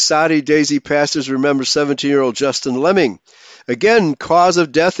boy. Soddy Daisy pastors remember 17-year-old Justin Lemming. Again, cause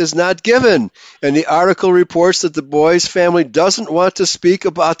of death is not given, and the article reports that the boy's family doesn't want to speak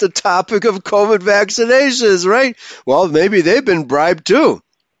about the topic of COVID vaccinations, right? Well, maybe they've been bribed too.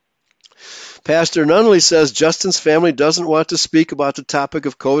 Pastor Nunley says Justin's family doesn't want to speak about the topic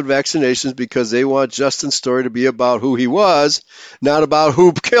of COVID vaccinations because they want Justin's story to be about who he was, not about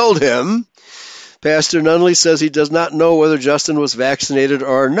who killed him. Pastor Nunley says he does not know whether Justin was vaccinated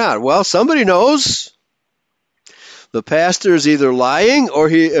or not. Well, somebody knows. The pastor is either lying or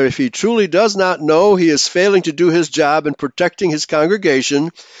if he truly does not know, he is failing to do his job in protecting his congregation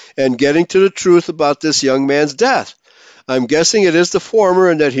and getting to the truth about this young man's death. I'm guessing it is the former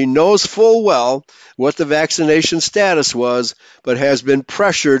and that he knows full well what the vaccination status was, but has been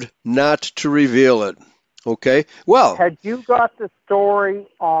pressured not to reveal it. Okay, well. Had you got the story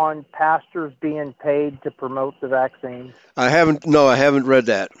on pastors being paid to promote the vaccine? I haven't read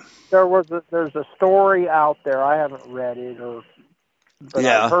that. There's a story out there. I haven't read it, but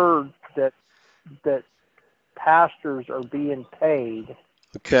yeah. I've heard that pastors are being paid.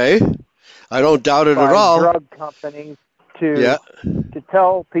 Okay, I don't doubt it by at all. Drug companies to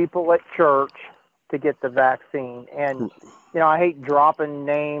tell people at church to get the vaccine. And I hate dropping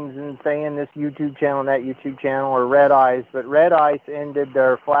names and saying this YouTube channel and that YouTube channel or Red Eyes, but Red Eyes ended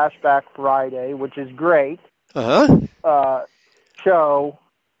their Flashback Friday, which is great, show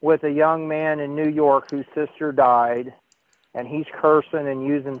with a young man in New York whose sister died, and he's cursing and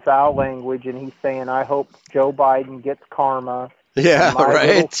using foul language, and he's saying, I hope Joe Biden gets karma. Yeah,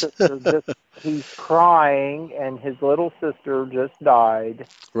 right. He's crying, and his little sister just died.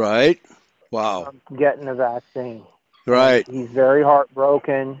 Right. Wow. From getting the vaccine. Right. And he's very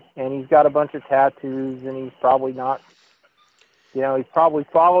heartbroken, and he's got a bunch of tattoos, and he's probably not, he's probably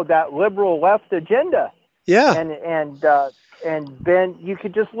followed that liberal left agenda. Yeah. And Ben, you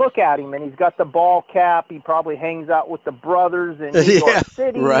could just look at him, and he's got the ball cap. He probably hangs out with the brothers in New York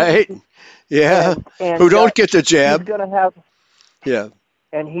City. Right. Yeah. And who don't get the jab. He's going to have. Yeah.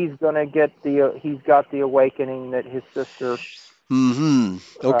 And he's going to get he's got the awakening that his sister. Mm-hmm.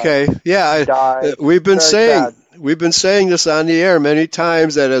 Okay. Died. We've been saying this on the air many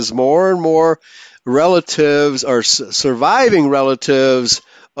times that as more and more relatives or surviving relatives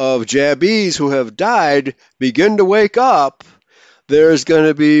of jabbies who have died begin to wake up, there's going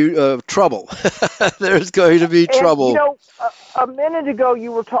to be trouble. There's going to be trouble. A minute ago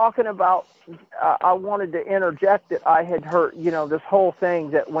you were talking about, I wanted to interject that I had heard, this whole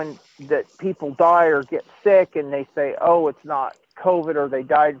thing that that people die or get sick and they say, oh, it's not COVID or they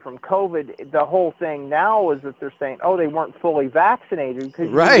died from COVID. The whole thing now is that they're saying, oh, they weren't fully vaccinated because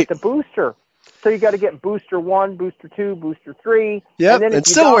you didn't get the booster. So you got to get booster 1, booster 2, booster 3. Yep, and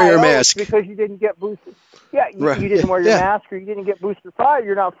still wear your mask. Because you didn't get booster. Yeah, you didn't wear your mask or you didn't get booster 5.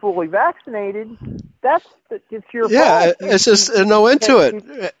 You're not fully vaccinated. It's your fault. Yeah, it's just no end to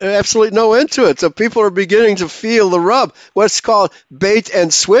it. Absolutely no end to it. So people are beginning to feel the rub. What's called bait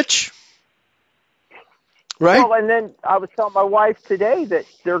and switch. Right? Well, and then I was telling my wife today that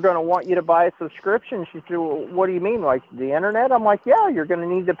they're going to want you to buy a subscription. She said, well, what do you mean, like the internet? I'm like, yeah, you're going to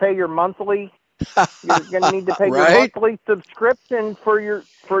need to pay your monthly. You're going to need to pay your monthly subscription for your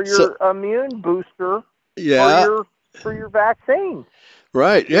immune booster. Yeah. For your vaccine.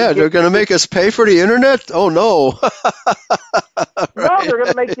 Right. Yeah, they're going to make us pay for the internet? Oh no. No, they're going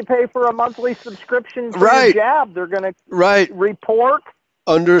to make you pay for a monthly subscription for your jab. They're going to report.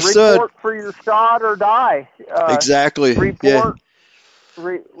 Understood. Report for your shot or die. Exactly.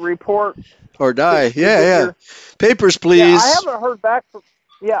 Report or die. Yeah. Papers, please.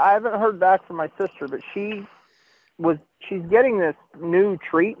 Yeah, I haven't heard back from my sister, but she's getting this new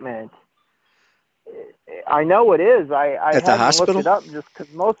treatment. I know it is. I at the hospital? Looked it up just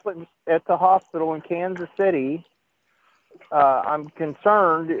because mostly at the hospital in Kansas City. I'm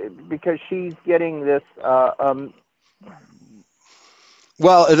concerned because she's getting this.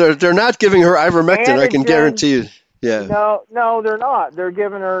 Well, they're not giving her ivermectin. I can guarantee you. Yeah. No, they're not. They're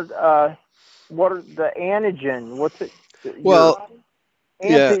giving her the antigen. What's it? Well,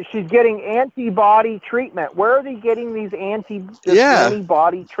 She's getting antibody treatment. Where are they getting these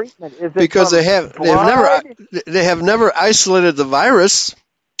antibody treatment? Is it because from blood? they have never isolated the virus.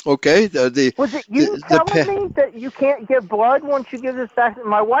 Okay, Was it you telling me that you can't give blood once you give this vaccine?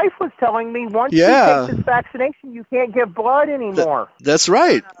 My wife was telling me once you take this vaccination, you can't give blood anymore. That's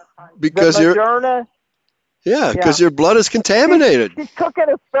right, because Moderna. Because your blood is contaminated. She's cooking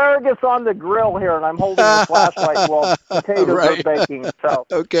asparagus on the grill here, and I'm holding the flashlight while potatoes are baking. So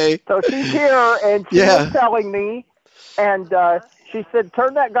So she's here, and she was telling me, and she said,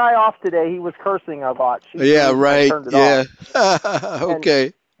 "Turn that guy off today. He was cursing a lot." Turned it off.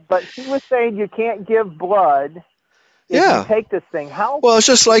 Okay. But she was saying you can't give blood if you take this thing. Well, it's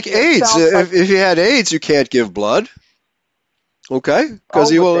just like AIDS. If you had AIDS, you can't give blood. Okay?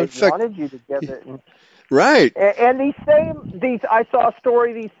 Because you will infect. Wanted you to give it. Right. And I saw a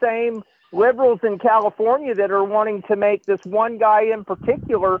story, these same liberals in California that are wanting to make this one guy in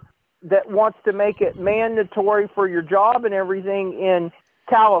particular that wants to make it mandatory for your job and everything in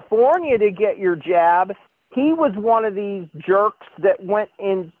California to get your jab. He was one of these jerks that went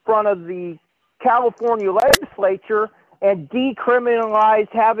in front of the California legislature and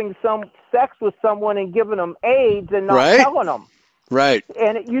decriminalized having some sex with someone and giving them AIDS and not telling them. Right.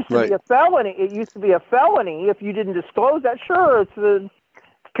 And it used to be a felony. It used to be a felony if you didn't disclose that. Sure, it's the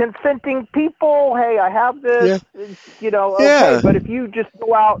consenting people. Hey, I have this. Okay. But if you just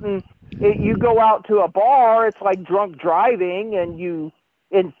go out and you go out to a bar, it's like drunk driving, and you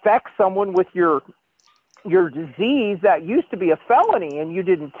infect someone with your disease. That used to be a felony, and you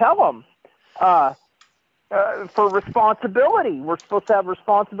didn't tell them. For responsibility, we're supposed to have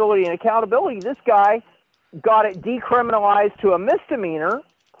responsibility and accountability. This guy got it decriminalized to a misdemeanor,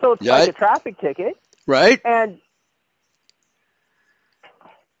 so it's like a traffic ticket. Right. And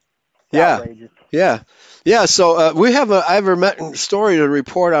outrageous. So we have an ivermectin story to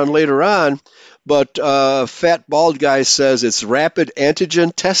report on later on, but Fat Bald Guy says it's rapid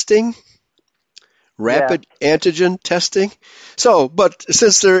antigen testing. Antigen testing. So, but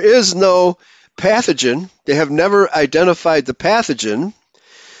since there is no pathogen, they have never identified the pathogen.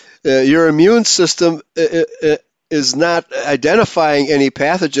 Your immune system is not identifying any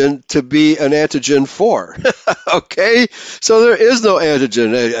pathogen to be an antigen for. Okay? So there is no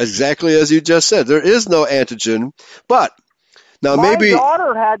antigen, exactly as you just said. There is no antigen. But now my maybe... My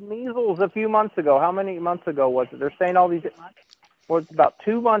daughter had measles a few months ago. How many months ago was it? They're saying all these... Well, it's about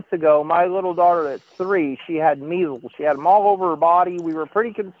 2 months ago. My little daughter at 3, she had measles. She had them all over her body. We were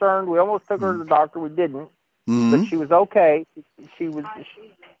pretty concerned. We almost took her to the doctor. We didn't. But she was okay.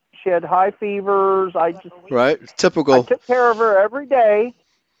 She had high fevers. Typical. I took care of her every day,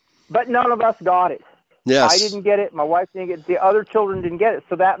 but none of us got it. Yes. I didn't get it. My wife didn't get it. The other children didn't get it.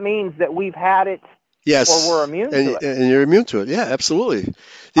 So that means that we've had it. Yes. Or we're immune to it. And you're immune to it. Yeah, absolutely.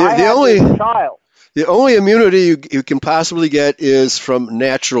 The only immunity you can possibly get is from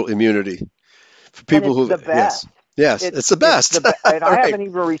natural immunity. For people who the best. Yes, it's the best. And I haven't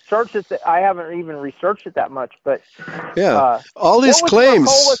even researched it. I haven't even researched it that much. But all these claims.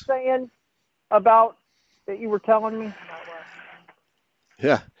 What was Mercola saying about that you were telling me?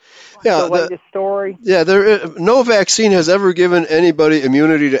 The latest story. No vaccine has ever given anybody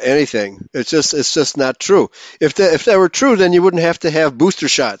immunity to anything. It's just not true. If that were true, then you wouldn't have to have booster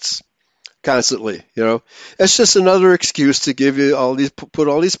shots constantly. It's just another excuse to give you put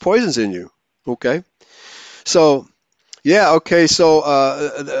all these poisons in you. Okay. So, So,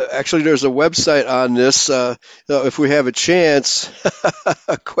 actually, there's a website on this. If we have a chance,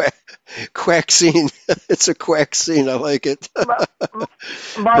 quackscene. It's a quackscene. I like it.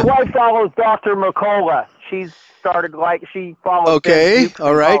 My wife follows Dr. Mercola. She's started she follows in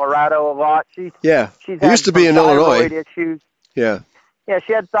Colorado a lot. She's used to be in Illinois. Issues. Yeah,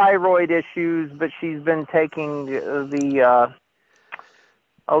 she had thyroid issues, but she's been taking the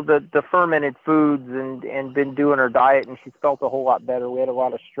fermented foods and been doing her diet, and she's felt a whole lot better. We had a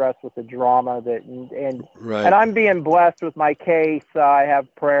lot of stress with the drama and I'm being blessed with my case. I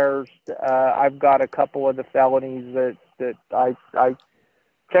have prayers. I've got a couple of the felonies that I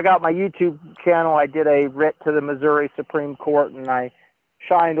check out my YouTube channel. I did a writ to the Missouri Supreme Court, and I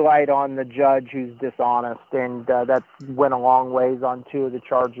shined light on the judge who's dishonest, and that went a long ways on 2 of the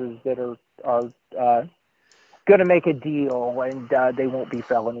charges that are going to make a deal, and they won't be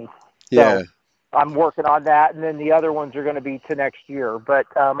felonies. So I'm working on that, and then the other ones are going to be to next year. But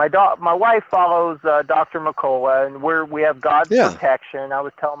my wife follows Dr. Mercola, and we have God's protection. I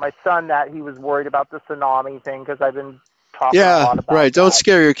was telling my son that he was worried about the tsunami thing because I've been talking a lot about that. Don't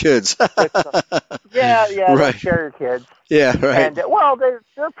scare your kids. Don't scare your kids. Yeah, right. And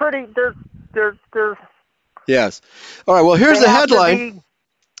they're pretty. They're Yes. All right. Well, here's the headline.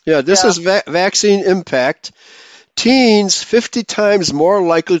 Yeah, this is vaccine impact. Teens 50 times more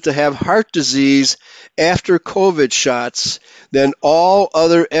likely to have heart disease after COVID shots than all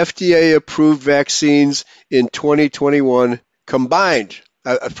other FDA-approved vaccines in 2021 combined.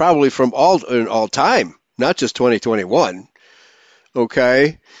 Probably from all time, not just 2021.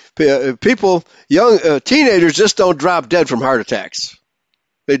 Okay, people, young teenagers just don't drop dead from heart attacks.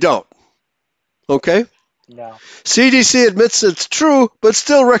 They don't. Okay. No. CDC admits it's true, but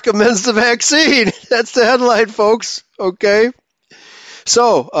still recommends the vaccine. That's the headline, folks. Okay.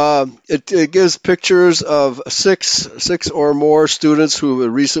 So it gives pictures of six or more students who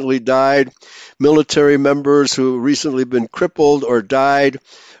have recently died, military members who have recently been crippled or died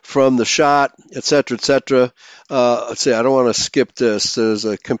from the shot, et cetera, et cetera. Let's see, I don't want to skip this. There's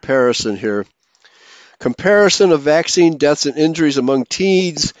a comparison here. Comparison of vaccine deaths and injuries among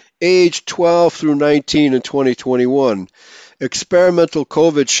teens aged 12 through 19 in 2021. Experimental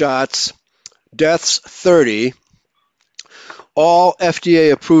COVID shots, deaths 30. All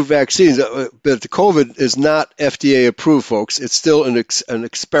FDA-approved vaccines, but the COVID is not FDA-approved, folks. It's still an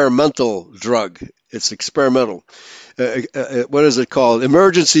experimental drug. It's experimental. What is it called?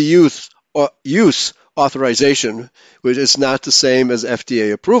 Emergency use authorization, which is not the same as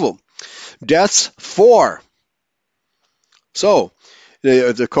FDA approval. Deaths 4. So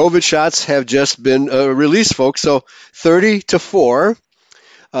the COVID shots have just been released, folks. So 30 to 4.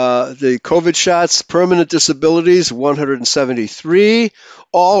 The COVID shots, permanent disabilities, 173.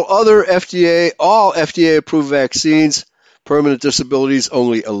 All FDA-approved vaccines, permanent disabilities,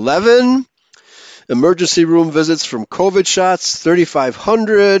 only 11. Emergency room visits from COVID shots,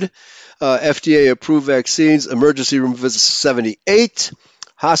 3,500. FDA-approved vaccines, emergency room visits, 78.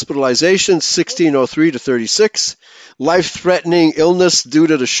 Hospitalization, 1,603 to 36. Life-threatening illness due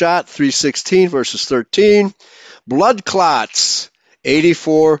to the shot, 316 versus 13. Blood clots,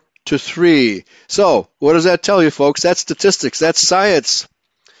 84 to 3. So, what does that tell you, folks? That's statistics. That's science.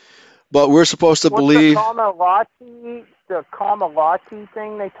 But we're supposed to believe... The Comirnaty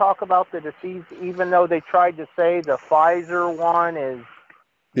thing they talk about, the disease, even though they tried to say the Pfizer one is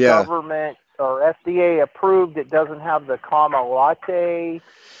government or FDA approved, it doesn't have the Comirnaty.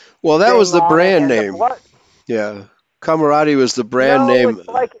 Well, that was the brand name. Comirnaty was the brand name.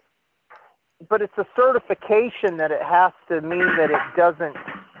 It's but it's a certification that it has to mean that it doesn't.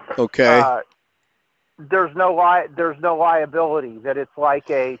 Okay. There's no liability. That it's like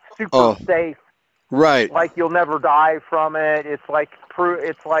a super safe. Right. Like you'll never die from it. It's like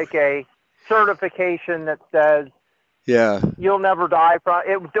a certification that says you'll never die from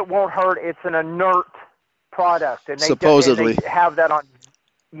it. It won't hurt. It's an inert product, and supposedly they have that on.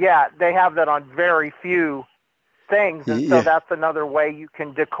 Yeah, they have that on very few things, and so that's another way you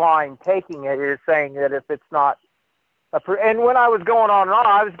can decline taking it. Is saying that if it's not. And when I was going on and on,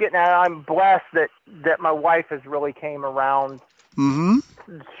 I was getting at. I'm blessed that my wife has really came around. Mm-hmm.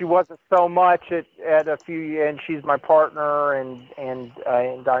 She wasn't so much at a few, and she's my partner, and I'm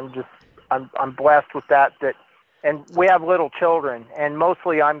blessed with that. And we have little children, and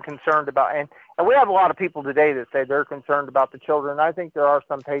mostly I'm concerned about, and we have a lot of people today that say they're concerned about the children. I think there are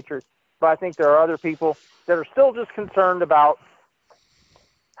some patriots, but I think there are other people that are still just concerned about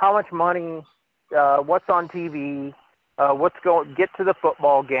how much money, what's on TV, get to the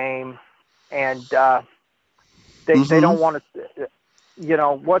football game, and they don't want to,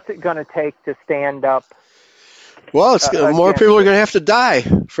 what's it going to take to stand up? Well, more people are going to have to die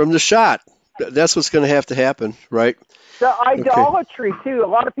from the shot. That's what's going to have to happen, right? The idolatry, too. A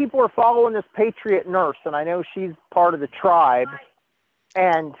lot of people are following this patriot nurse, and I know she's part of the tribe,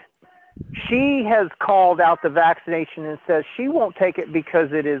 and she has called out the vaccination and says she won't take it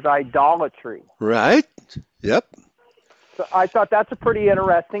because it is idolatry. Right. Yep. So I thought that's a pretty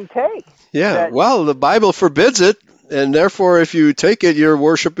interesting take. Yeah, well, the Bible forbids it, and therefore if you take it, you're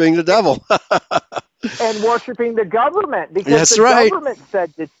worshiping the devil. And worshiping the government, because the government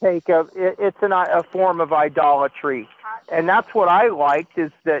said to take it's a form of idolatry. And that's what I liked,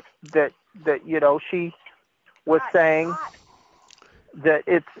 is that she was saying that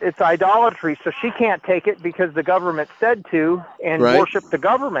it's idolatry, so she can't take it because the government said to, and worship the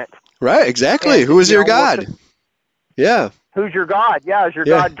government. Right, exactly. And, who is your God? Who's your God? Yeah, is your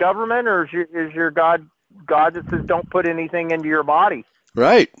God government, or is your God that says don't put anything into your body?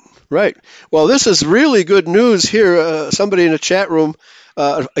 Right. Well, this is really good news here. Somebody in the chat room,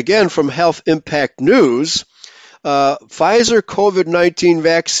 again from Health Impact News, Pfizer COVID-19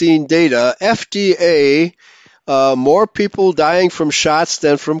 vaccine data, FDA, more people dying from shots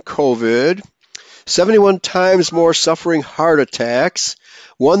than from COVID, 71 times more suffering heart attacks,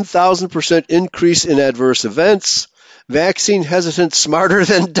 1,000% increase in adverse events, vaccine hesitant smarter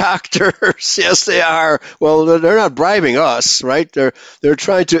than doctors. Yes, they are. Well, they're not bribing us, right? They're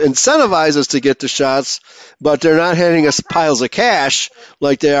trying to incentivize us to get the shots, but they're not handing us piles of cash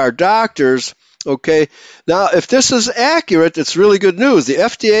like they are doctors. Okay. Now, if this is accurate, it's really good news. The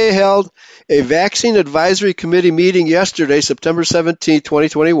FDA held a vaccine advisory committee meeting yesterday, September 17,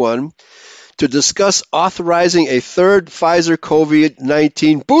 2021, to discuss authorizing a third Pfizer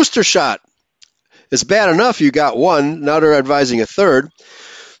COVID-19 booster shot. It's bad enough you got one. Now they're advising a third.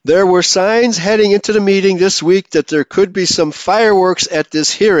 There were signs heading into the meeting this week that there could be some fireworks at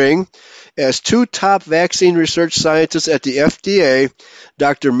this hearing, as two top vaccine research scientists at the FDA,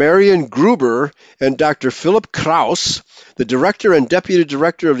 Dr. Marian Gruber and Dr. Philip Krauss, the director and deputy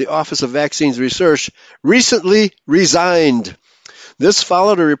director of the Office of Vaccines Research, recently resigned. This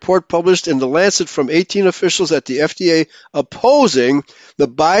followed a report published in The Lancet from 18 officials at the FDA opposing the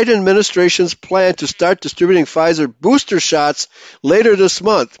Biden administration's plan to start distributing Pfizer booster shots later this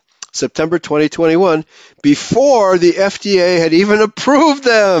month, September 2021, before the FDA had even approved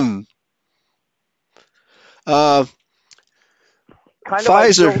them. Kind of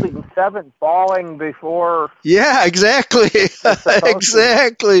Pfizer. like Building 7 falling before... Yeah, exactly.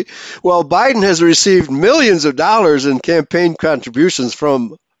 Exactly. Well, Biden has received millions of dollars in campaign contributions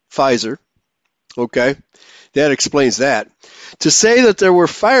from Pfizer. Okay, that explains that. To say that there were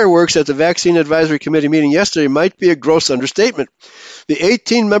fireworks at the Vaccine Advisory Committee meeting yesterday might be a gross understatement. The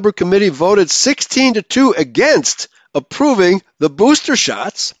 18-member committee voted 16-2 against approving the booster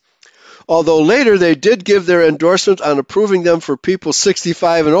shots, although later they did give their endorsement on approving them for people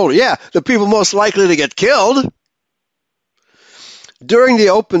 65 and older. Yeah, the people most likely to get killed. During the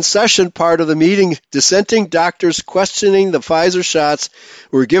open session part of the meeting, dissenting doctors questioning the Pfizer shots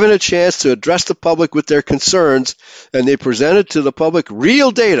were given a chance to address the public with their concerns, and they presented to the public real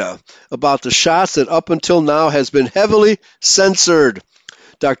data about the shots that up until now has been heavily censored.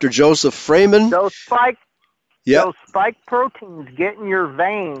 Dr. Joseph Freeman. Those spike proteins get in your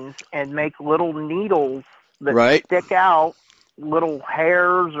veins and make little needles that stick out, little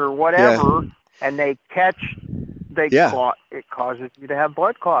hairs or whatever, and they catch. It causes you to have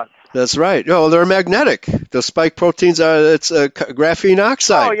blood clots. That's right. Oh, they're magnetic. The spike proteins it's graphene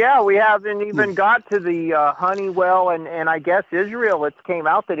oxide. Oh, yeah. We haven't even got to the Honeywell and I guess Israel. It came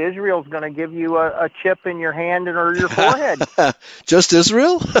out that Israel's going to give you a chip in your hand or your forehead. Just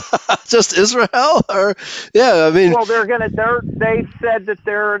Israel? Just Israel? Or I mean. Well, they said that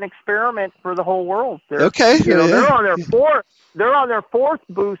they're an experiment for the whole world. They're on their fourth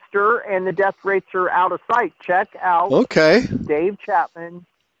booster, and the death rates are out of sight. Check out Dave Chapman,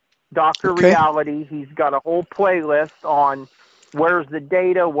 Dr. Reality. He's got a whole playlist on where's the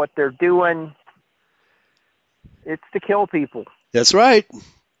data, what they're doing. It's to kill people. That's right.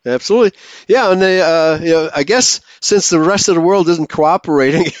 Absolutely. Yeah, and they, I guess since the rest of the world isn't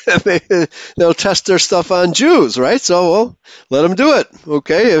cooperating, they'll test their stuff on Jews, right? So, well, let them do it.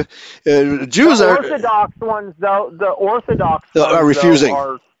 Okay. Jews are... Orthodox ones, though, the Orthodox ones are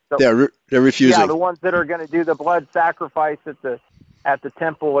refusing. They're refusing. Yeah, the ones that are going to do the blood sacrifice at the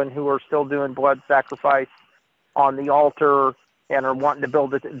temple and who are still doing blood sacrifice on the altar and are wanting to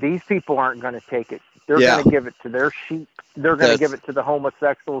build it. These people aren't going to take it. They're going to give it to their sheep. They're going to give it to the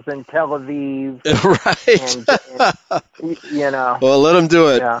homosexuals in Tel Aviv. Right. And, Well, let them do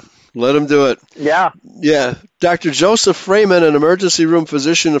it. Yeah. Let them do it. Yeah. Yeah. Dr. Joseph Freeman, an emergency room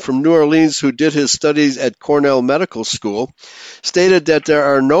physician from New Orleans who did his studies at Cornell Medical School, stated that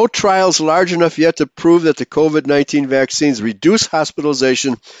there are no trials large enough yet to prove that the COVID-19 vaccines reduce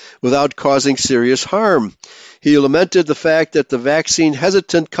hospitalization without causing serious harm. He lamented the fact that the vaccine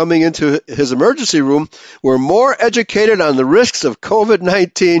hesitant coming into his emergency room were more educated on the risks of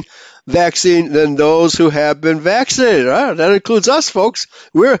COVID-19 vaccine than those who have been vaccinated. That includes us, folks.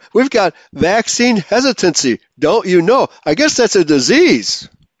 We've got vaccine hesitancy. Don't you know? I guess that's a disease.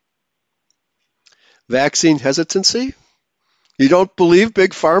 Vaccine hesitancy? You don't believe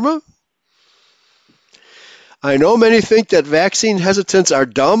Big Pharma? I know many think that vaccine hesitants are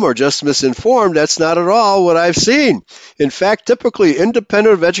dumb or just misinformed. That's not at all what I've seen. In fact, typically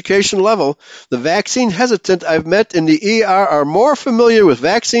independent of education level, the vaccine hesitant I've met in the ER are more familiar with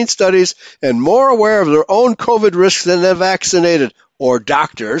vaccine studies and more aware of their own COVID risks than the vaccinated or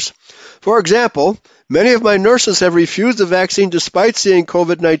doctors. For example, many of my nurses have refused the vaccine despite seeing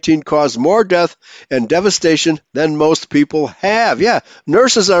COVID-19 cause more death and devastation than most people have. Yeah,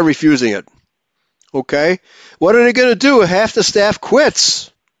 nurses are refusing it. Okay, what are they going to do? Half the staff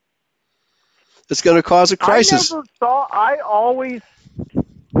quits. It's going to cause a crisis. I never saw.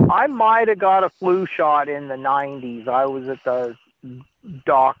 I might have got a flu shot in the 90s. I was at the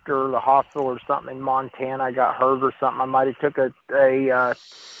doctor, the hospital or something in Montana. I got hurt or something. I might have took the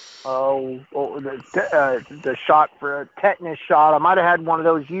shot for a tetanus shot. I might have had one of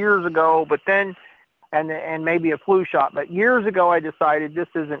those years ago, but then, and maybe a flu shot. But years ago, I decided this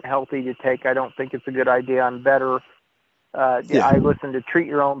isn't healthy to take. I don't think it's a good idea. I'm better. I listened to Treat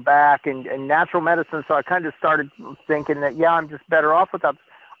Your Own Back and natural medicine, so I kind of started thinking that, I'm just better off without.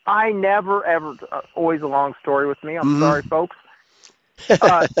 I never, ever, always a long story with me. I'm sorry, folks.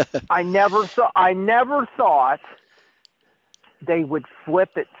 I never thought they would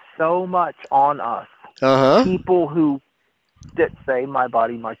flip it so much on us. People who that say my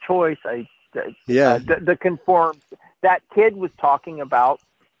body, my choice. The conformed. That kid was talking about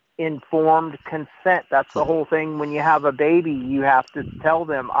informed consent. That's the whole thing. When you have a baby, you have to tell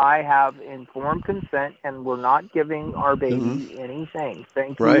them, I have informed consent, and we're not giving our baby anything.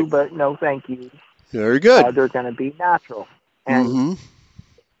 Thank you, but no thank you. Very good. They're going to be natural. And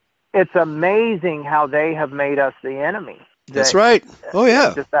it's amazing how they have made us the enemy. That's right. Oh,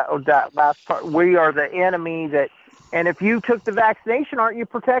 yeah. Just that last part. We are the enemy and if you took the vaccination, aren't you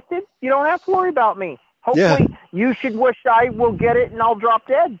protected? You don't have to worry about me. Hopefully, you should wish I will get it and I'll drop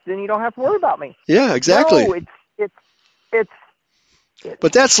dead. Then you don't have to worry about me. Yeah, exactly. No, it's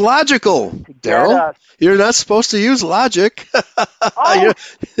but that's logical, Darrell. You're not supposed to use logic. I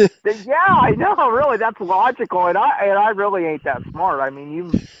know. Really, that's logical, and I really ain't that smart. I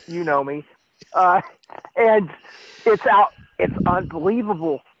mean, you know me, and it's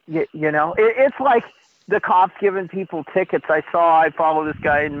unbelievable. You know, it's like the cops giving people tickets. I follow this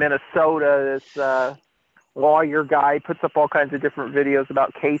guy in Minnesota. This lawyer guy puts up all kinds of different videos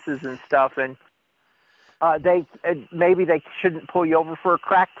about cases and stuff, and maybe they shouldn't pull you over for a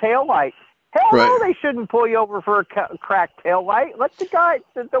cracked tail light. Hell no, they shouldn't pull you over for a cracked tail light. Let the guy,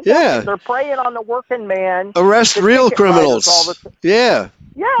 they're preying on the working man. Arrest real criminals.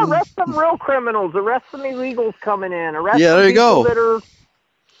 Arrest some real criminals. Arrest some illegals coming in. Arrest there some you people go. that are,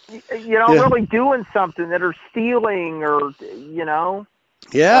 really doing something, that are stealing or,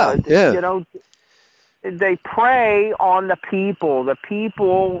 they prey on the people. The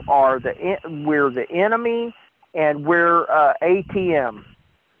people are we're the enemy, and we're ATM.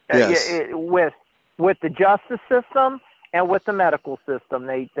 With the justice system and with the medical system.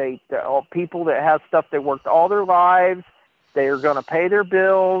 They all people that have stuff they worked all their lives. They are going to pay their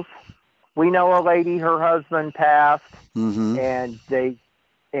bills. We know a lady, her husband passed, and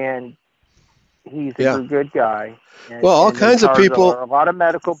he's a good guy. And, all kinds of people. A lot of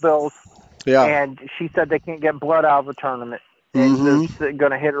medical bills. Yeah. And she said they can't get blood out of a tournament. And they're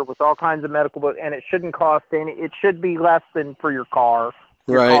going to hit her with all kinds of medical bills, and it shouldn't cost any. It should be less than for your car.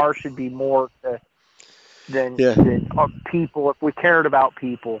 Your car should be more than people, if we cared about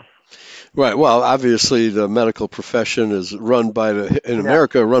people. Right. Well, obviously, the medical profession is run by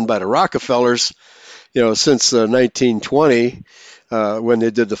the Rockefellers, since 1920, when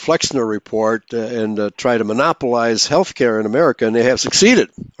they did the Flexner Report and tried to monopolize healthcare in America, and they have succeeded,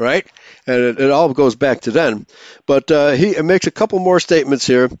 right? And it all goes back to then. But he makes a couple more statements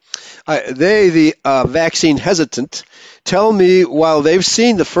here. The vaccine hesitant, tell me while they've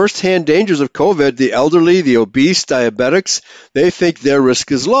seen the first-hand dangers of COVID, the elderly, the obese, diabetics, they think their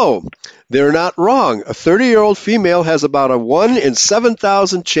risk is low. They're not wrong. A 30-year-old female has about a 1 in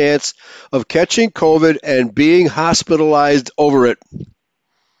 7,000 chance of catching COVID and being hospitalized over it.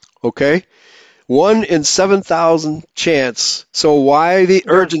 Okay? 1 in 7,000 chance. So why the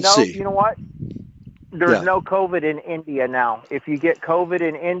urgency? You know what? There's no COVID in India now. If you get COVID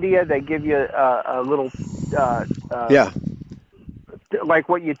in India, they give you a little, like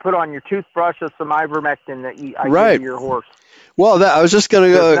what you'd put on your toothbrush, or some ivermectin that I give your horse. Well, I was just going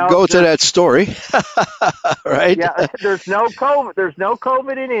to go to that story, right? Yeah, there's no COVID. There's no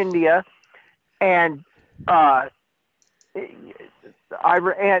COVID in India, and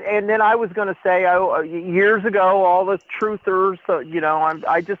and then I was going to say, years ago, all the truthers.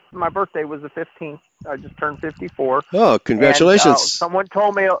 My birthday was the 15th. I just turned 54. Oh, congratulations! And, someone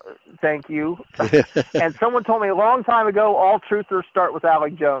told me, thank you. And someone told me a long time ago, all truthers start with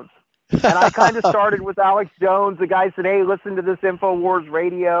Alex Jones. And I kind of started with Alex Jones. The guy said, hey, listen to this InfoWars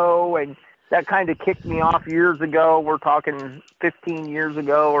radio. And that kind of kicked me off years ago. We're talking 15 years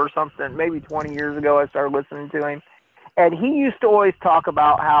ago or something, maybe 20 years ago, I started listening to him. And he used to always talk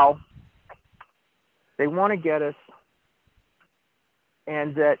about how they want to get us,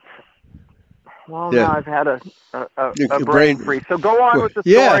 and that, now I've had a brain freeze. So go on with the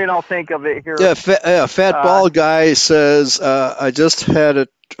story, and I'll think of it here. Fat bald guy says, I just heard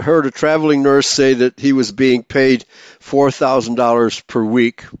a traveling nurse say that he was being paid $4,000 per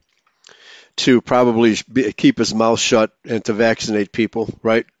week to probably keep his mouth shut and to vaccinate people,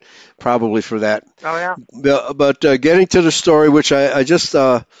 right? Probably for that. Oh, yeah. But getting to the story, which I just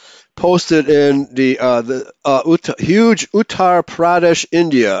posted in the huge Uttar Pradesh,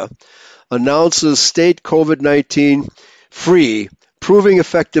 India, announces state COVID-19 free, proving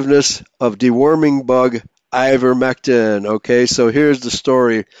effectiveness of deworming bug ivermectin. Okay, so here's the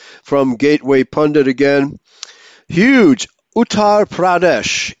story from Gateway Pundit again. Huge Uttar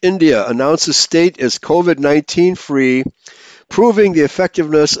Pradesh, India announces state is COVID-19 free, proving the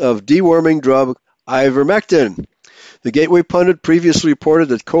effectiveness of deworming drug ivermectin. The Gateway Pundit previously reported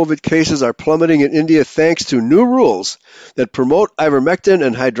that COVID cases are plummeting in India thanks to new rules that promote ivermectin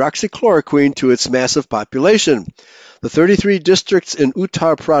and hydroxychloroquine to its massive population. The 33 districts in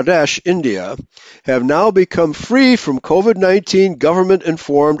Uttar Pradesh, India, have now become free from COVID-19, government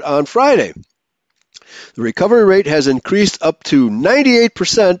informed on Friday. The recovery rate has increased up to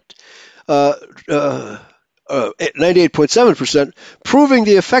 98.7%, proving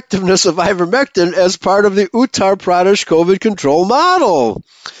the effectiveness of ivermectin as part of the Uttar Pradesh COVID control model.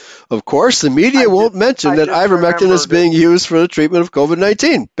 Of course, the media won't mention that ivermectin is being used for the treatment of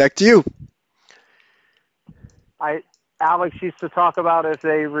COVID-19. Back to you. Alex used to talk about if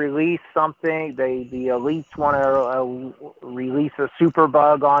they release something, the elites want to release a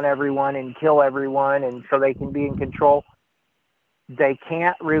superbug on everyone and kill everyone, and so they can be in control. They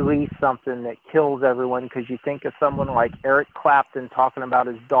can't release something that kills everyone, because you think of someone like Eric Clapton talking about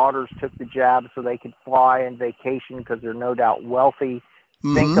his daughters took the jab so they could fly on vacation because they're no doubt wealthy.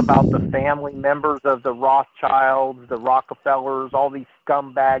 Mm-hmm. Think about the family members of the Rothschilds, the Rockefellers, all these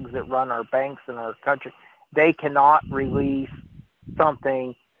scumbags that run our banks in our country. They cannot release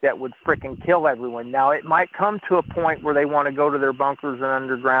something that would frickin' kill everyone. Now, it might come to a point where they want to go to their bunkers and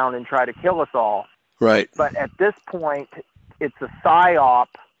underground and try to kill us all. Right. But at this point, it's a psyop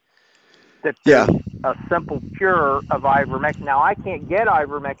that there's a simple cure of ivermectin. Now, I can't get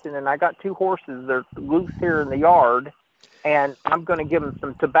ivermectin, and I got 2 horses. They're loose here in the yard, and I'm going to give them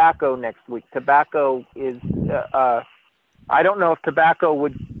some tobacco next week. Tobacco is, I don't know if tobacco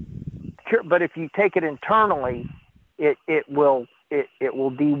would cure, but if you take it internally, it will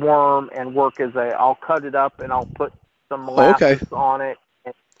deworm and work as I'll cut it up and I'll put some molasses on it,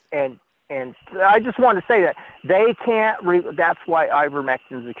 and I just want to say that they can't. That's why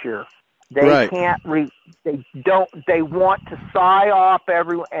ivermectin's a cure. They can't. They want to psyop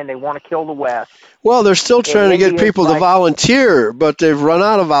everyone, and they want to kill the West. Well, they're still trying to get people to volunteer, but they've run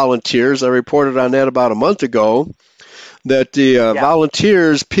out of volunteers. I reported on that about a month ago. That the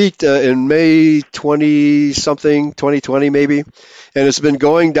volunteers peaked in May 2020 maybe, and it's been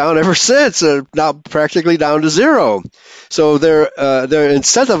going down ever since. Now practically down to zero. So they're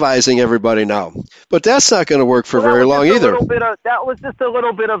incentivizing everybody now, but that's not going to work for very long either. That was just a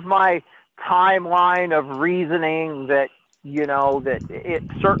little bit of my timeline of reasoning that that it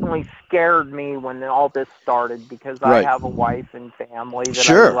certainly scared me when all this started, because I have a wife and family that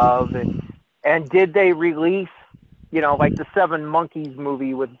I love, and did they release? Like the 7 Monkeys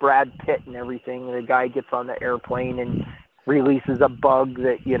movie with Brad Pitt and everything. The guy gets on the airplane and releases a bug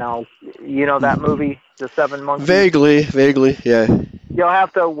that, that movie, the 7 Monkeys? Vaguely, yeah. You'll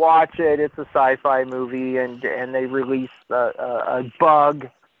have to watch it. It's a sci-fi movie, and they release a bug,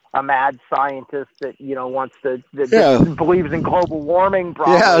 a mad scientist that, wants to, that believes in global warming,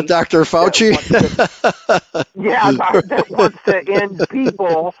 probably. Yeah, Dr. Fauci. That wants to end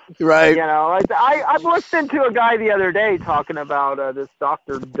people. Right. I listened to a guy the other day talking about this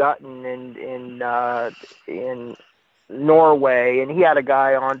Dr. Dutton in Norway, and he had a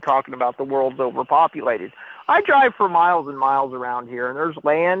guy on talking about the world's overpopulated. I drive for miles and miles around here, and there's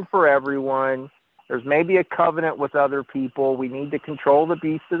land for everyone. There's maybe a covenant with other people. We need to control the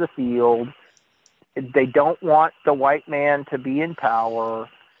beasts of the field. They don't want the white man to be in power.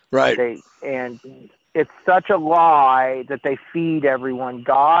 Right. And it's such a lie that they feed everyone.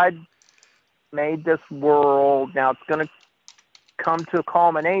 God made this world. Now it's going to come to a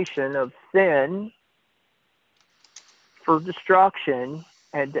culmination of sin for destruction,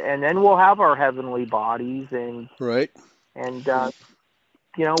 and then we'll have our heavenly bodies, and we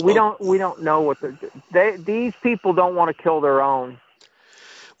don't know what these people don't want to kill their own.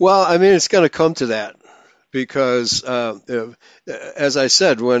 Well, I mean, it's going to come to that, because as I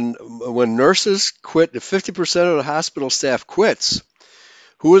said, when nurses quit, if 50% of the hospital staff quits,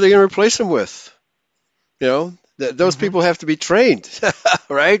 who are they going to replace them with? Those people have to be trained,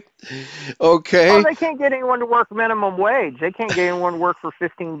 right? Okay. Well, they can't get anyone to work minimum wage. They can't get anyone to work for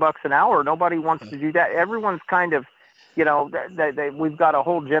 $15 an hour. Nobody wants to do that. Everyone's kind of, we've got a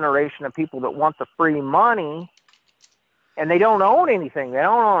whole generation of people that want the free money, and they don't own anything. They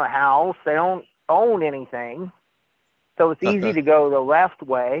don't own a house. They don't own anything. So it's easy to go the left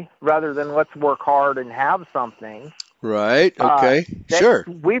way rather than let's work hard and have something. Right. Okay. Sure.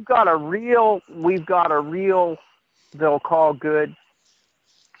 We've got a real, they'll call good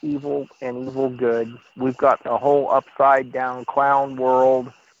evil and evil good. We've got a whole upside down clown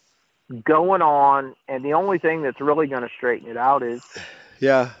world going on, and the only thing that's really going to straighten it out is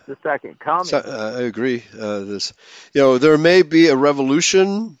the second coming. So, I agree. There may be a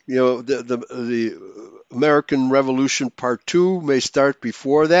revolution. The American Revolution Part 2 may start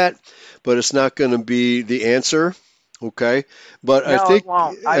before that, but it's not going to be the answer. Okay, but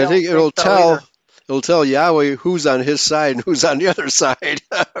no, I think it'll tell Yahweh who's on his side and who's on the other side.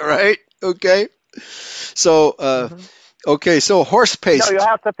 Right? Okay. So okay, so horse paste. No, you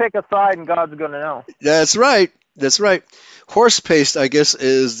have to pick a side, and God's going to know. That's right. Horse paste, I guess,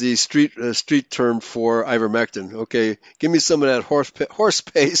 is the street term for ivermectin. Okay, give me some of that horse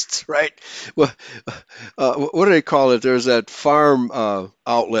paste, right? Well, what do they call it? There's that farm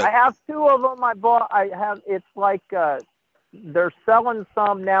outlet. I have two of them. It's like they're selling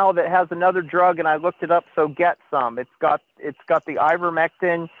some now that has another drug, and I looked it up. So get some. It's got the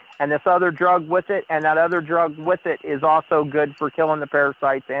ivermectin and this other drug with it, and that other drug with it is also good for killing the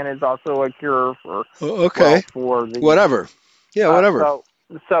parasites and is also a cure for for the whatever. Yeah, whatever.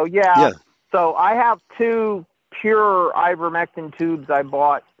 So I have two pure ivermectin tubes I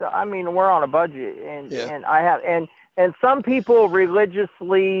bought. I mean, we're on a budget, and I have and some people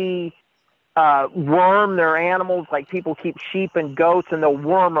religiously worm their animals. Like people keep sheep and goats, and they'll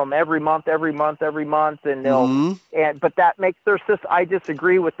worm them every month, and they'll but that makes their system. I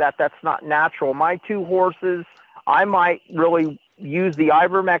disagree with that. That's not natural. My two horses, I might really use the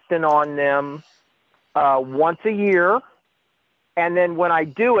ivermectin on them once a year. And then when I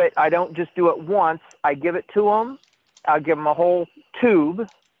do it, I don't just do it once. I give it to them. I'll give them a whole tube,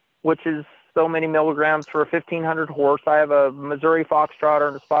 which is so many milligrams for a 1,500 horse. I have a Missouri Foxtrotter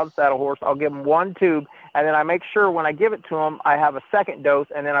and a Spotted Saddle horse. I'll give them one tube, and then I make sure when I give it to them, I have a second dose,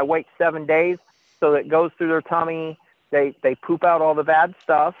 and then I wait 7 days so that it goes through their tummy. They poop out all the bad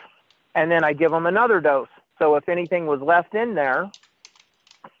stuff, and then I give them another dose. So if anything was left in there,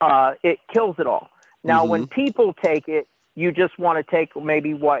 it kills it all. Now, when people take it, you just want to take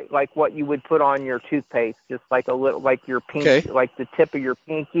maybe what you would put on your toothpaste, just like a little, like your pinky, like the tip of your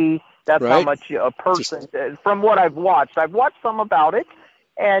pinky. That's how much a person, from what I've watched some about it,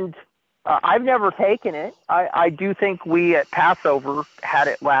 and I've never taken it. I do think we at Passover had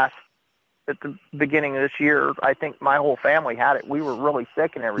it at the beginning of this year. I think my whole family had it. We were really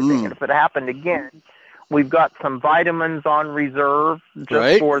sick and everything. And if it happened again, we've got some vitamins on reserve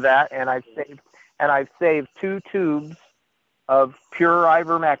just for that. And I've saved 2 tubes of pure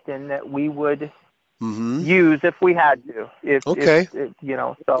ivermectin that we would use if we had to.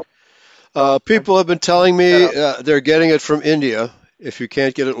 People have been telling me they're getting it from India. If you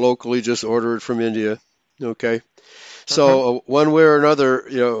can't get it locally, just order it from India. Okay. So one way or another,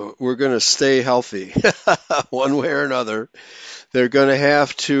 we're going to stay healthy. One way or another. They're going to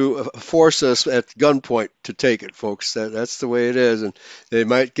have to force us at gunpoint to take it, folks. That's the way it is. And they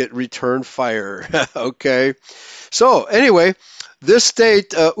might get return fire. Okay. So anyway, this state,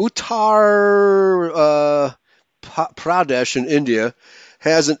 Uttar Pradesh in India,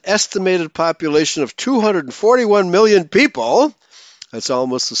 has an estimated population of 241 million people. That's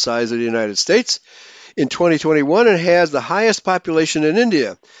almost the size of the United States. In 2021, it has the highest population in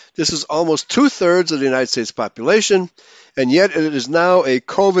India. This is almost 2/3 of the United States population, and yet it is now a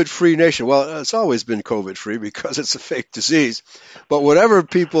COVID-free nation. Well, it's always been COVID-free because it's a fake disease. But whatever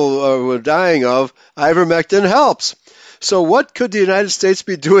people were dying of, ivermectin helps. So what could the United States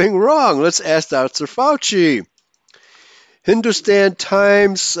be doing wrong? Let's ask Dr. Fauci. Hindustan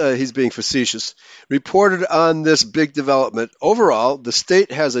Times, he's being facetious, reported on this big development. Overall, the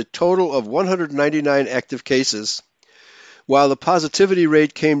state has a total of 199 active cases, while the positivity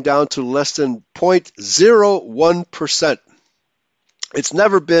rate came down to less than 0.01%. It's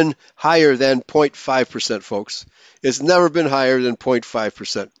never been higher than 0.5%, folks. It's never been higher than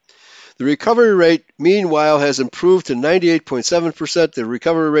 0.5%. The recovery rate, meanwhile, has improved to 98.7%. The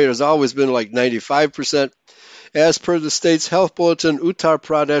recovery rate has always been like 95%. As per the state's health bulletin, Uttar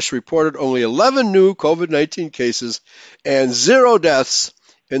Pradesh reported only 11 new COVID-19 cases and 0 deaths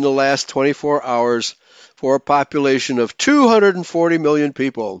in the last 24 hours for a population of 240 million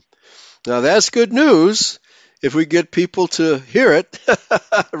people. Now that's good news if we get people to hear it,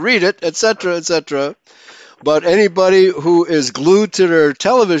 read it, etc., etc. But anybody who is glued to their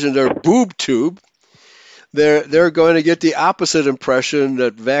television, their boob tube, they're going to get the opposite impression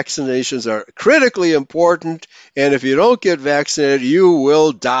that vaccinations are critically important And if you don't get vaccinated, you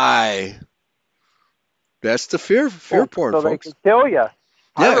will die. That's the fear porn, so folks. they can kill you. Yeah,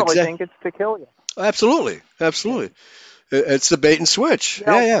 I really think it's to kill you. Absolutely. It's the bait and switch.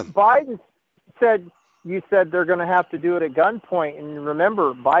 Yeah. Biden said, you said they're going to have to do it at gunpoint, and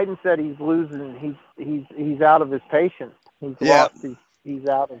remember, Biden said he's losing. He's out of his patience. He's lost his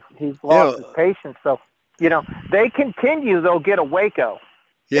patience. So, they continue. They'll get a Waco.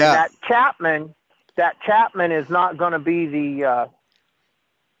 Yeah. And that Chapman is not going to be the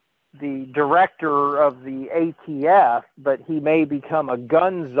director of the ATF, but he may become a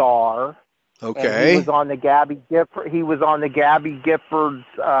gun czar. Okay. And he was on the Gabby Giffords,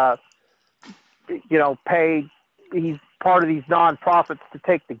 paid. He's part of these nonprofits to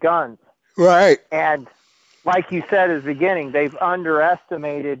take the guns. Right. And like you said at the beginning, they've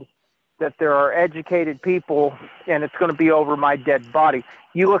underestimated that there are educated people, and it's going to be over my dead body.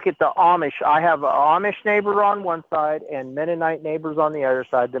 You look at the Amish. I have an Amish neighbor on one side and Mennonite neighbors on the other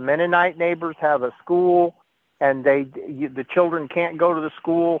side. The Mennonite neighbors have a school, and the children can't go to the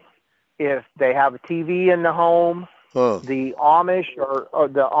school if they have a TV in the home. The Amish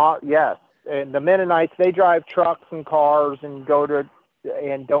yes, and the Mennonites, they drive trucks and cars and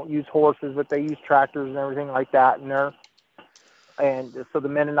and don't use horses, but they use tractors and everything like that. And so the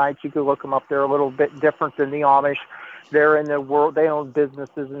Mennonites, you could look them up. They're a little bit different than the Amish. They're in the world. They own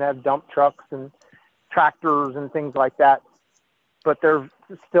businesses and have dump trucks and tractors and things like that. But they're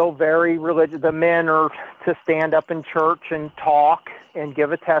still very religious. The men are to stand up in church and talk and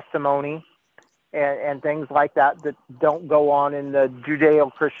give a testimony and things like that don't go on in the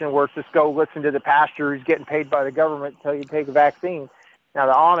Judeo-Christian where it's just go listen to the pastor who's getting paid by the government until you take a vaccine. Now,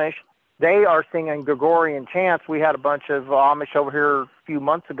 the Amish, they are singing Gregorian chants. We had a bunch of Amish over here a few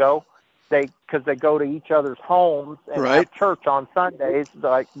months ago. Because they go to each other's homes and have church on Sundays,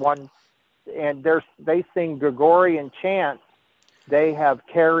 and they sing Gregorian chants. They have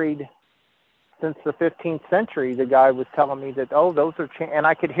carried since the 15th century. The guy was telling me that, those are and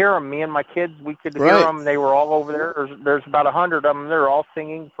I could hear them. Me and my kids, we could hear them. They were all over there. There's about 100 of them. They're all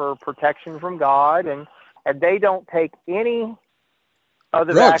singing for protection from God, and they don't take any of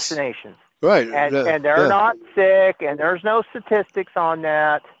the vaccinations. Right. And they're not sick, and there's no statistics on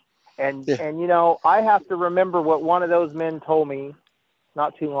that. And I have to remember what one of those men told me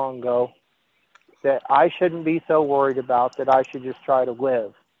not too long ago, that I shouldn't be so worried about, that I should just try to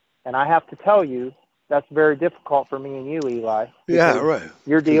live. And I have to tell you, that's very difficult for me and you, Eli. Yeah, right.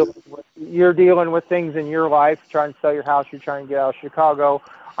 You're dealing with things in your life, trying to sell your house, you're trying to get out of Chicago.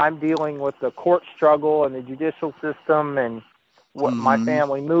 I'm dealing with the court struggle and the judicial system and my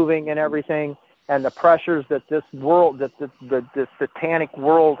family moving and everything. And the pressures that this world, that the satanic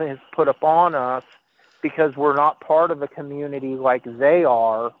world has put upon us because we're not part of a community like they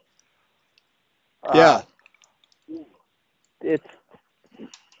are. It's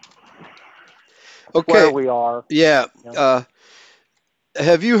where we are. Yeah.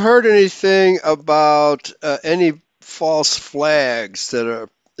 Have you heard anything about any false flags that are,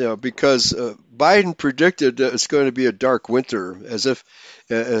 because Biden predicted that it's going to be a dark winter, as if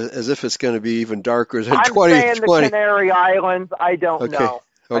it's going to be even darker than 2020. I'm saying the Canary Islands. I don't know.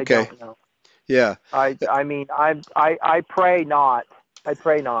 Okay. I don't know. Yeah. I mean, I pray not. I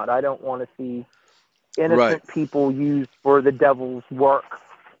pray not. I don't want to see innocent people used for the devil's work.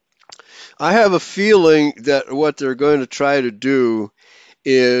 I have a feeling that what they're going to try to do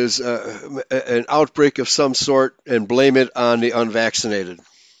is an outbreak of some sort and blame it on the unvaccinated.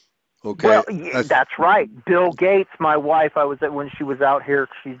 Okay. Well, that's right. Bill Gates, my wife, I was at when she was out here.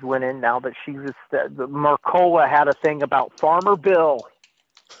 She's went in now, but she was Mercola had a thing about Farmer Bill.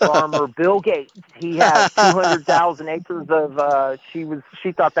 Farmer Bill Gates. He had 200,000 acres of. She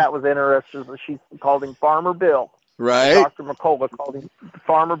thought that was interesting. So she called him Farmer Bill. Right. Dr. Mercola called him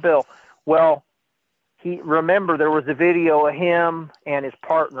Farmer Bill. Well, remember there was a video of him and his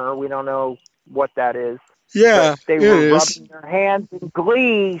partner. We don't know what that is. Yeah, they were rubbing their hands in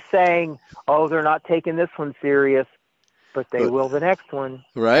glee, saying, "Oh, they're not taking this one serious, but they will the next one."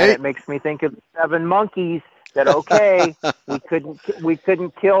 Right. And it makes me think of the 7 Monkeys. That okay, we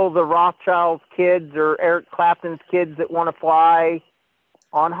couldn't kill the Rothschild's kids or Eric Clapton's kids that want to fly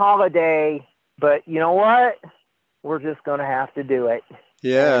on holiday, but you know what? We're just going to have to do it.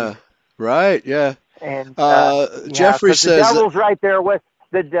 Yeah. Right. Yeah. And Jeffrey says the devil's right there with.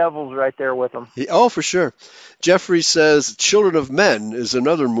 The devil's right there with them. Oh, for sure. Jeffrey says Children of Men is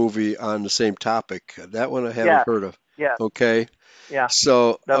another movie on the same topic. That one I haven't heard of. Yeah. Okay. Yeah.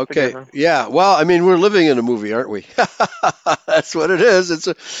 So, that's okay. Yeah. Well, I mean, we're living in a movie, aren't we? That's what it is.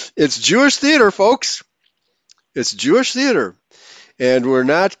 It's Jewish theater, folks. It's Jewish theater. And we're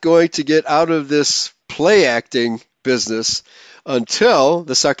not going to get out of this play acting business until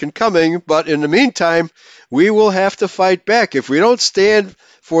the second coming. But in the meantime, we will have to fight back. If we don't stand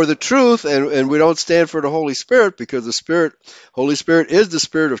for the truth and we don't stand for the Holy Spirit, because the Holy Spirit is the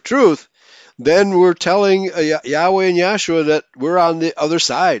Spirit of truth, then we're telling Yahweh and Yahshua that we're on the other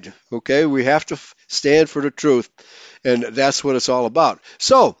side. Okay, we have to stand for the truth, and that's what it's all about.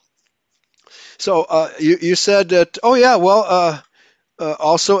 So you said that. Oh yeah, well,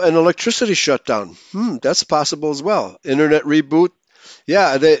 also an electricity shutdown. That's possible as well. Internet reboot.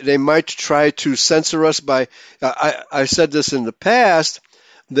 Yeah, they might try to censor us by. I said this in the past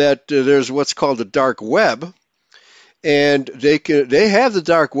that there's what's called the dark web, and they have the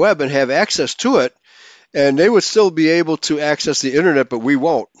dark web and have access to it, and they would still be able to access the internet, but we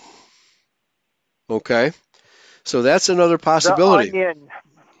won't. Okay, so that's another possibility. The Onion.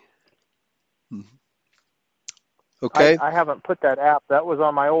 Okay. I haven't put that app. That was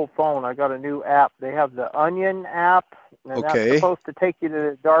on my old phone. I got a new app. They have the Onion app, and that's supposed to take you to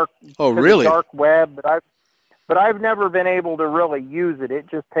the dark. Really? The dark web, but I've never been able to really use it. It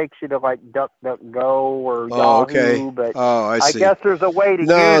just takes you to like DuckDuckGo or Yahoo. Okay. But I see. guess there's a way to use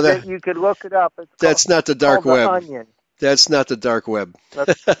it. You could look it up. That's not the dark web. The Onion. That's not the dark web.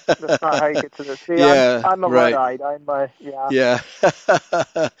 That's not how you get to the. See, yeah, I'm a right. Luddite. Yeah.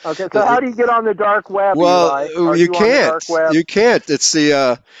 Okay, so how do you get on the dark web? Well, Eli? you can't. You can't.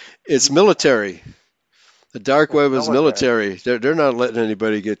 It's military. The dark web is military. They're not letting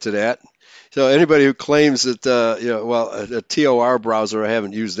anybody get to that. So anybody who claims that, a TOR browser, I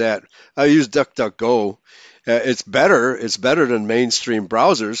haven't used that. I use DuckDuckGo. It's better. It's better than mainstream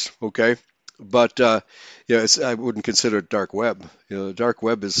browsers. Okay, but I wouldn't consider it dark web. The dark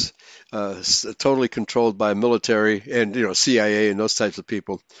web is totally controlled by military and CIA and those types of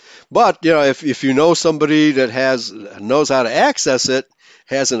people. But if you know somebody that knows how to access it,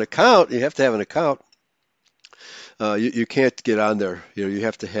 has an account, you have to have an account. You can't get on there. You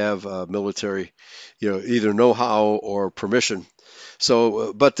have to have military, either know-how or permission.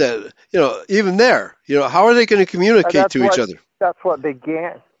 So, but even there, how are they going to communicate to each other? That's what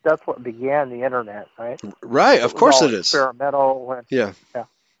began the internet, right? Right. Of course it is. Experimental. Yeah.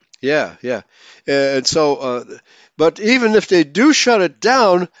 And so, but even if they do shut it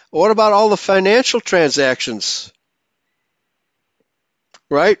down, what about all the financial transactions?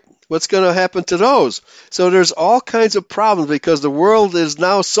 Right? What's going to happen to those? So there's all kinds of problems because the world is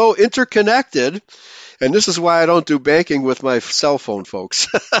now so interconnected. And this is why I don't do banking with my cell phone, folks,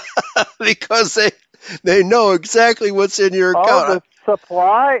 because they know exactly what's in your account.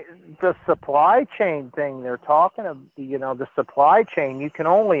 The supply chain thing they're talking of, the supply chain, you can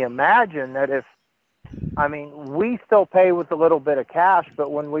only imagine that we still pay with a little bit of cash,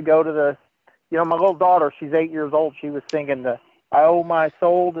 but when we go to my little daughter, she's 8 years old, she was singing I owe my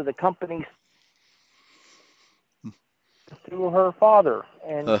soul to the company to her father,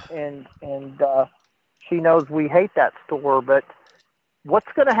 and she knows we hate that store, but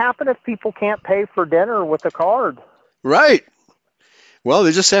what's going to happen if people can't pay for dinner with a card? Right. Well,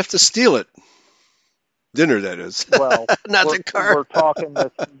 they just have to steal it. Dinner, that is. Well, not the card. We're talking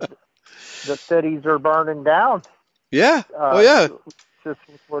the cities are burning down. Yeah. Yeah. Just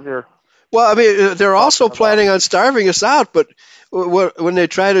with their. Well, they're also planning on starving us out, but when they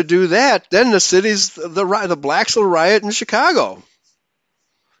try to do that, then the cities, the blacks will riot in Chicago,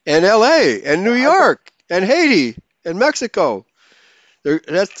 and L.A., and New York, and Haiti, and Mexico.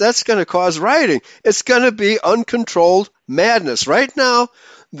 That's going to cause rioting. It's going to be uncontrolled madness. Right now,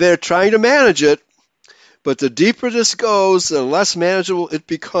 they're trying to manage it, but the deeper this goes, the less manageable it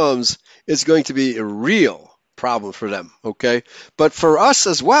becomes. It's going to be a real problem for them, okay? But for us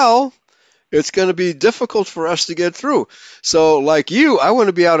as well, it's going to be difficult for us to get through. So like you, I want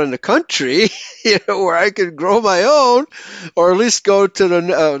to be out in the country, where I can grow my own, or at least go to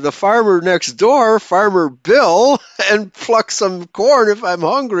the farmer next door, Farmer Bill, and pluck some corn if I'm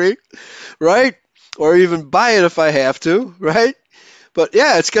hungry, right? Or even buy it if I have to, right? But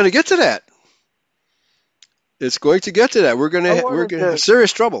yeah, it's going to get to that. It's going to get to that. We're going to have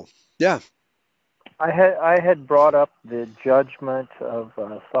serious trouble. Yeah. I had brought up the judgment of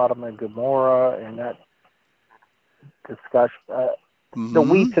Sodom and Gomorrah and that discussion, the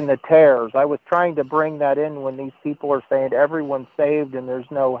wheats and the tares. I was trying to bring that in when these people are saying everyone's saved and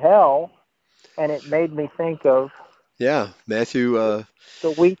there's no hell, and it made me think of Matthew. The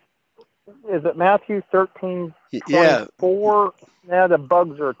wheat. Is it Matthew 13:24? Now the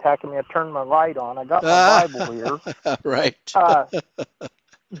bugs are attacking me. I turned my light on. I got my Bible here. Right.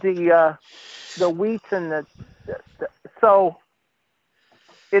 The wheats and the so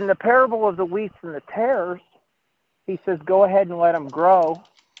in the parable of the wheats and the tares, he says, go ahead and let them grow.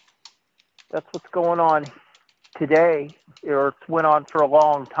 That's what's going on today, or it's went on for a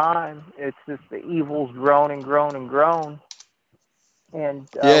long time. It's just the evil's grown and grown and grown. And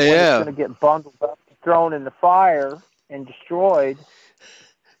when it's going to get bundled up, thrown in the fire, and destroyed.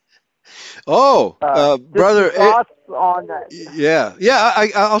 Brother, thoughts on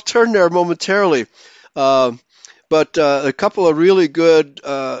that? I'll turn there momentarily. But a couple of really good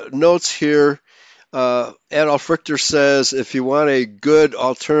notes here. Adolf Richter says, if you want a good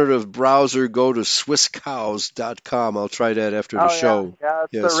alternative browser, go to SwissCows.com. I'll try that after the show. Yeah,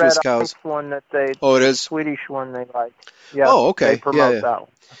 it's the Swiss Red Cows. Ice one that they. Oh, it is? The Swedish one they like. Yeah, okay. They promote that one.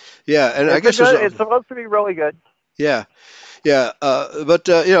 Yeah, and I guess it's supposed to be really good. Yeah. But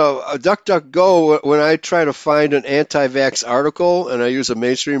DuckDuckGo, when I try to find an anti-vax article and I use a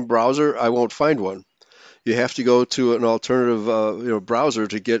mainstream browser, I won't find one. You have to go to an alternative browser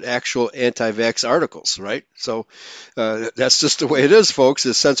to get actual anti-vax articles, right? So that's just the way it is, folks.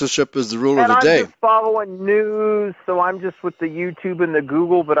 The censorship is the rule of the day. I'm just following news, so I'm just with the YouTube and the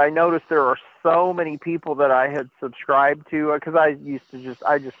Google, but I noticed there are so many people that I had subscribed to, because I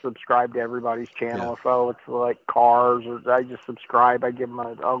just subscribe to everybody's channel. So it's like cars, or I just subscribe. I give them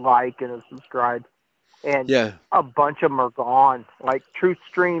a like and a subscribe. And a bunch of them are gone. Like Truth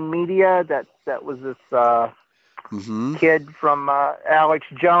Stream Media, that was this kid from Alex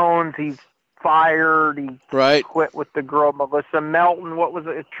Jones. He's fired. He quit with the girl Melissa Melton. What was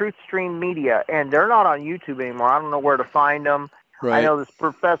it? Truth Stream Media, and they're not on YouTube anymore. I don't know where to find them. Right. I know this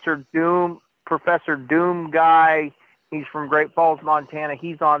Professor Doom guy. He's from Great Falls, Montana.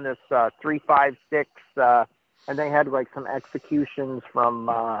 He's on this 356, and they had like some executions from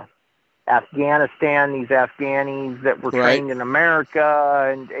Afghanistan, these Afghanis that were trained in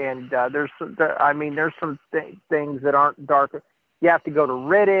America, and there's some things that aren't dark. You have to go to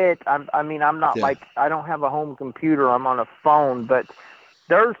Reddit. I'm not like, I don't have a home computer. I'm on a phone, but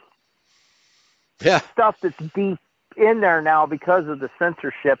there's stuff that's deep in there now because of the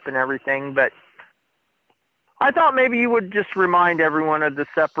censorship and everything. But I thought maybe you would just remind everyone of the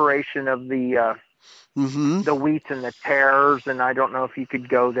separation of the wheat and the tares, and I don't know if you could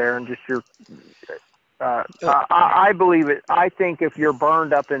go there and just I believe it. I think if you're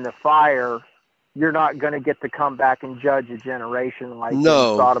burned up in the fire, you're not going to get to come back and judge a generation like in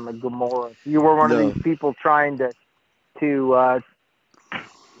Sodom and Gomorrah. You were one of these people trying to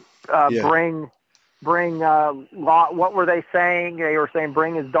bring Lot. What were they saying? They were saying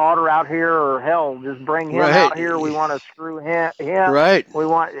bring his daughter out here, or hell, just bring him out here. We want to screw him. Right. We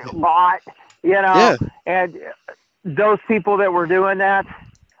want Lot. And those people that were doing that,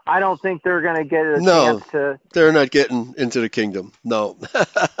 I don't think they're going to get a chance to. They're not getting into the kingdom. No.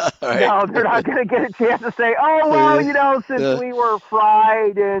 No, they're not going to get a chance to say, oh, well, since we were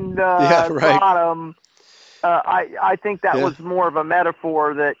fried and Sodom, I think that was more of a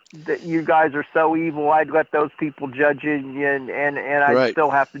metaphor that you guys are so evil, I'd let those people judge you, and I'd still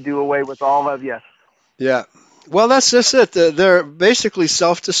have to do away with all of you. Yeah. Well, that's just it. They're basically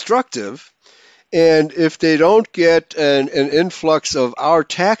self-destructive. And if they don't get an influx of our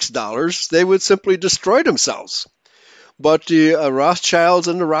tax dollars, they would simply destroy themselves. But the Rothschilds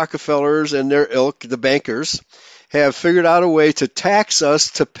and the Rockefellers and their ilk, the bankers, have figured out a way to tax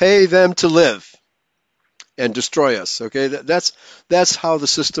us to pay them to live and destroy us. Okay, that's how the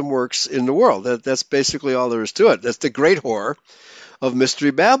system works in the world. That's basically all there is to it. That's the great horror of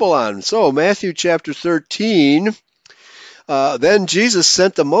Mystery Babylon. So Matthew chapter 13. Then Jesus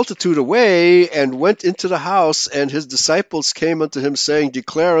sent the multitude away and went into the house, and his disciples came unto him, saying,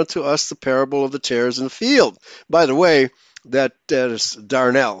 declare unto us the parable of the tares in the field. By the way, that is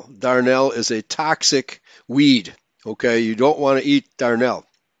darnel. Darnel is a toxic weed. Okay, you don't want to eat darnel.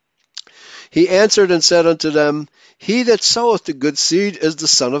 He answered and said unto them, he that soweth the good seed is the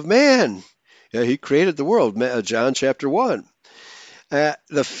Son of Man. Yeah, he created the world, John chapter 1.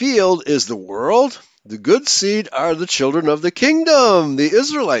 The field is the world. The good seed are the children of the kingdom, the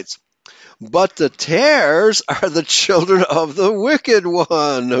Israelites. But the tares are the children of the wicked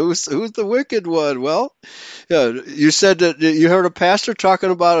one. Who's the wicked one? Well, you said that you heard a pastor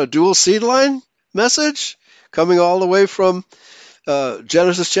talking about a dual seed line message coming all the way from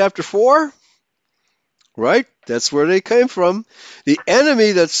Genesis chapter 4. Right? That's where they came from. The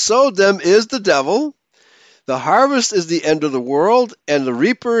enemy that sowed them is the devil. The harvest is the end of the world, and the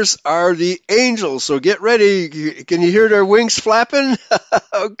reapers are the angels. So get ready. Can you hear their wings flapping?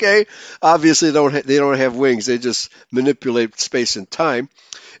 Okay. Obviously, they don't have wings. They just manipulate space and time.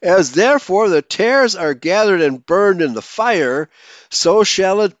 As therefore the tares are gathered and burned in the fire, so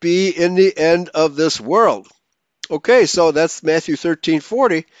shall it be in the end of this world. Okay, so that's Matthew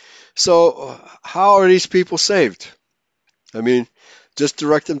 13:40. So how are these people saved? I mean, Just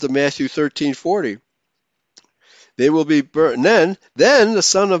direct them to Matthew 13:40. They will be burnt. Then the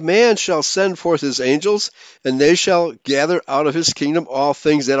Son of Man shall send forth his angels, and they shall gather out of his kingdom all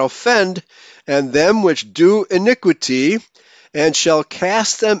things that offend, and them which do iniquity, and shall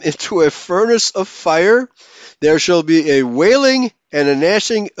cast them into a furnace of fire. There shall be a wailing and a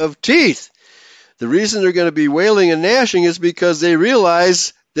gnashing of teeth. The reason they're going to be wailing and gnashing is because they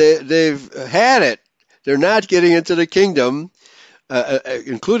realize they've had it. They're not getting into the kingdom,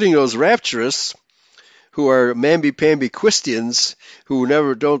 including those rapturous, who are mamby-pamby Christians who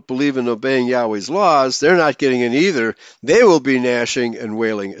don't believe in obeying Yahweh's laws. They're not getting in either. They will be gnashing and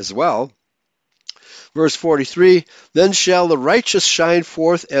wailing as well. Verse 43, then shall the righteous shine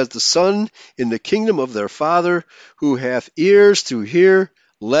forth as the sun in the kingdom of their Father. Who hath ears to hear,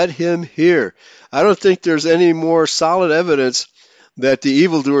 let him hear. I don't think there's any more solid evidence that the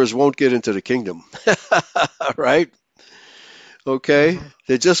evildoers won't get into the kingdom. Right? Okay?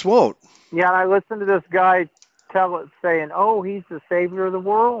 They just won't. Yeah, I listened to this guy saying, "Oh, he's the savior of the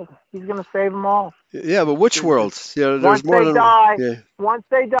world. He's going to save them all." Yeah, but which world? Yeah, there's once more they than die, yeah.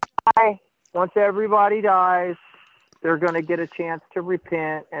 Once everybody dies, they're going to get a chance to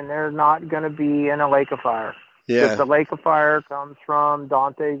repent, and they're not going to be in a lake of fire. Yeah. Because the lake of fire comes from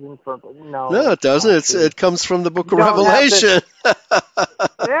Dante's Inferno. No, it doesn't. It comes from the book of Revelation.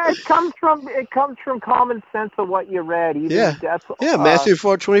 Yeah, it comes from common sense of what you read. Matthew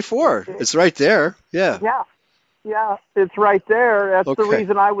 4:24. It's right there. Yeah. Yeah, it's right there. That's Okay. the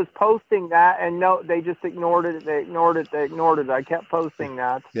reason I was posting that, and no, they just ignored it. They ignored it. I kept posting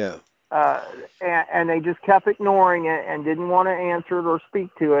that. Yeah. And they just kept ignoring it and didn't want to answer it or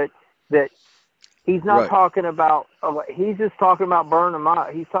speak to it. That he's not talking about. He's just talking about burn them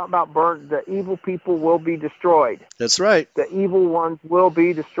up. He's talking about the evil people will be destroyed. That's right. The evil ones will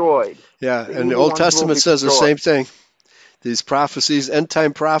be destroyed. Yeah, and the Old Testament says the same thing. These prophecies,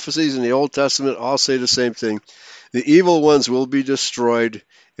 end-time prophecies in the Old Testament all say the same thing. The evil ones will be destroyed,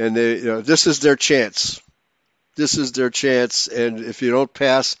 and this is their chance. This is their chance, and if you don't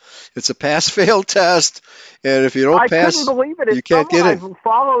pass, it's a pass-fail test, and if you don't pass, I couldn't believe it. You can't get in. I've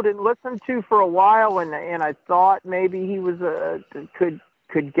followed and listened to for a while, and I thought maybe he was could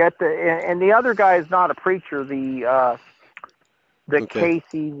get and the other guy is not a preacher.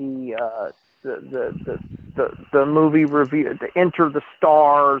 Casey, the movie review, the Enter the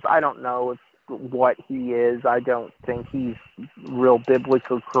Stars. I don't know what he is. I don't think he's real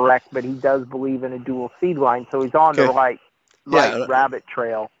biblically correct, but he does believe in a dual seed line, so he's on the right rabbit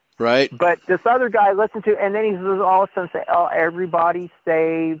trail. Right. But this other guy I listened to, and then he's all of a sudden say, "Oh, everybody's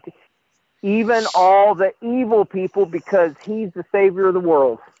saved, even all the evil people, because he's the savior of the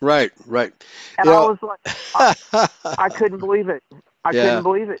world." Right. And I was like, I couldn't believe it. I couldn't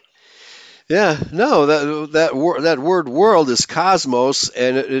believe it. Yeah, no, that word "world" is cosmos,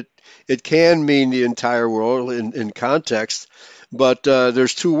 and it can mean the entire world in context. But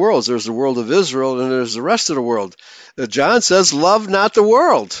there's two worlds. There's the world of Israel, and there's the rest of the world. John says, "Love not the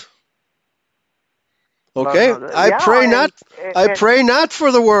world." Okay, I pray not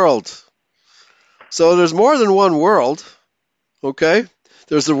for the world. So there's more than one world. Okay,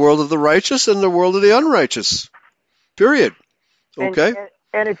 there's the world of the righteous and the world of the unrighteous. Period. Okay.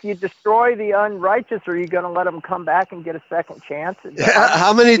 And if you destroy the unrighteous, are you going to let them come back and get a second chance?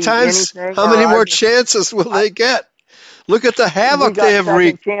 How many times? How many more chances will they get? Look at the havoc they have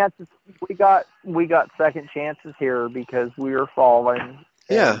wreaked. We got second chances here because we are fallen.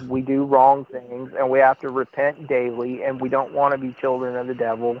 Yeah. We do wrong things, and we have to repent daily, and we don't want to be children of the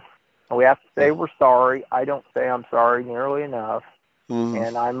devil. And we have to say we're sorry. I don't say I'm sorry nearly enough.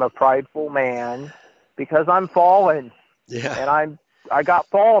 And I'm a prideful man because I'm fallen. Yeah. And I got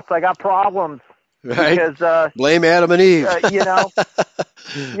faults. I got problems. Right. Because, blame Adam and Eve. Yeah.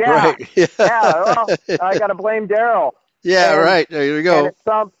 Right. Yeah. Well, I got to blame Darrell. Yeah. Right. There you go. And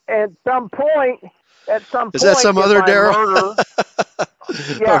at some point, is that some other Darrell?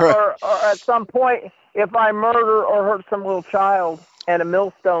 Or at some point, if I murder or hurt some little child and a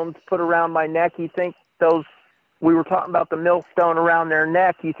millstone's put around my neck, you think we were talking about the millstone around their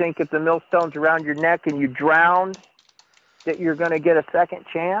neck. You think if the millstone's around your neck and you drowned, that you're going to get a second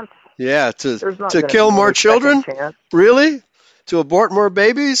chance? Yeah, to kill more children? Really? To abort more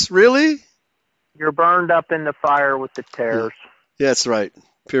babies? Really? You're burned up in the fire with the tares. Yeah, that's right.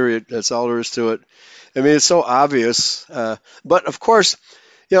 Period. That's all there is to it. I mean, it's so obvious. But, of course,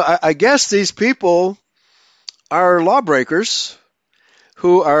 I guess these people are lawbreakers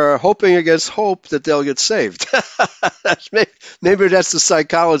who are hoping against hope that they'll get saved. Maybe that's the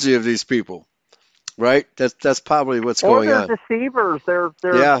psychology of these people. Right? That's probably what's going on. Or they're deceivers.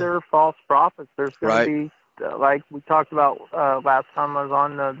 They're false prophets. There's going like we talked about last time I was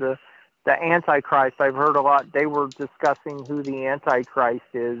on the Antichrist. I've heard a lot. They were discussing who the Antichrist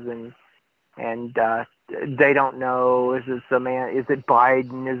is, and they don't know. Is it the man? Is it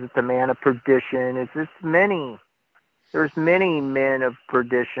Biden? Is it the man of perdition? Is this many? There's many men of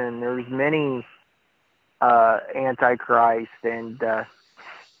perdition. There's many Antichrist and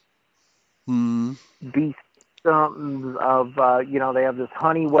beast of they have this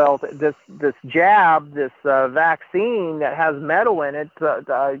Honeywell, this jab, this vaccine that has metal in it.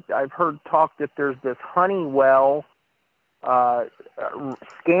 I've heard talk that there's this Honeywell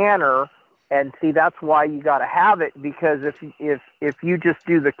scanner, and see, that's why you got to have it, because if you just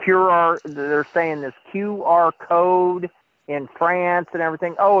do the QR, they're saying this QR code in France and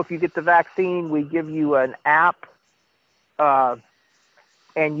everything. Oh, if you get the vaccine, we give you an app.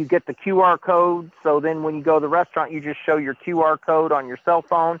 And you get the QR code, so then when you go to the restaurant, you just show your QR code on your cell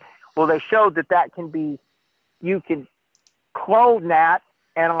phone. Well, they showed that can be, you can clone that,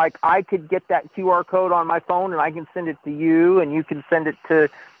 and like I could get that QR code on my phone, and I can send it to you, and you can send it to,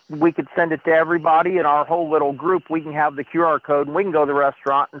 we could send it to everybody in our whole little group. We can have the QR code, and we can go to the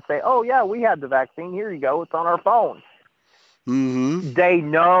restaurant and say, oh, yeah, we had the vaccine. Here you go. It's on our phone. Mm-hmm. They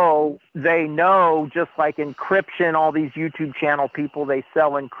know, just like encryption, all these YouTube channel people, they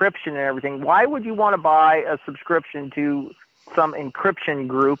sell encryption and everything. Why would you want to buy a subscription to some encryption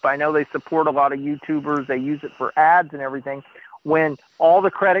group? I know they support a lot of YouTubers. They use it for ads and everything. When all the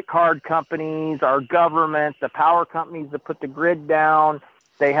credit card companies, our government, the power companies that put the grid down,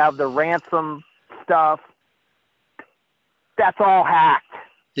 they have the ransom stuff. That's all hacked.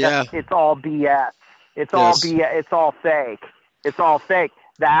 Yeah. It's all BS. It's all BS. It's all fake. It's all fake.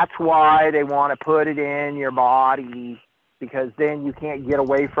 That's why they want to put it in your body, because then you can't get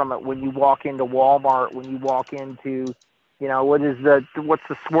away from it when you walk into Walmart, when you walk into, what's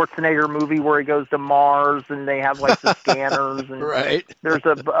the Schwarzenegger movie where he goes to Mars and they have like the scanners, and right. There's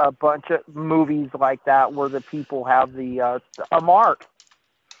a bunch of movies like that where the people have a mark,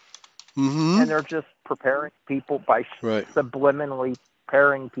 and they're just preparing people by subliminally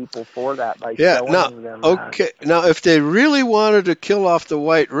preparing people for that by showing them. Okay. Now, if they really wanted to kill off the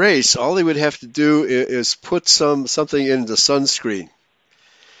white race, all they would have to do is put something in the sunscreen,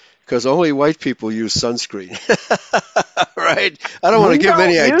 because only white people use sunscreen. Right? I don't want to give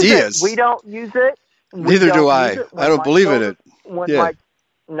any ideas. We don't use it. Neither do I. I don't believe in it.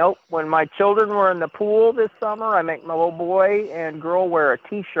 When my children were in the pool this summer, I make my little boy and girl wear a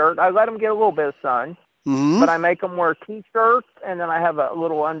T-shirt. I let them get a little bit of sun. But I make them wear T-shirts, and then I have a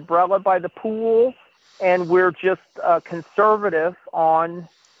little umbrella by the pool, and we're just conservative on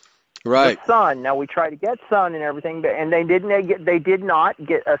the sun. Now, we try to get sun and everything, and they did not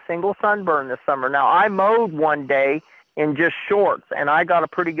get a single sunburn this summer. Now, I mowed one day in just shorts, and I got a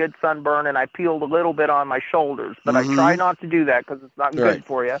pretty good sunburn, and I peeled a little bit on my shoulders. But I try not to do that because it's not good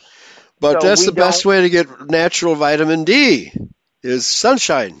for you. But that's the best way to get natural vitamin D. Is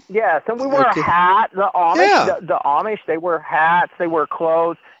sunshine. Yes, and we wear a hat. The Amish, they wear hats, they wear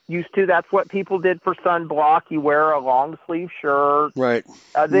clothes. Used to, that's what people did for sunblock. You wear a long sleeve shirt. Right.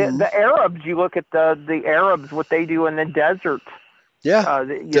 The Arabs, you look at the Arabs, what they do in the desert. Yeah.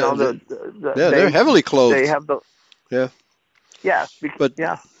 They're heavily clothed. They have Yeah. Yeah.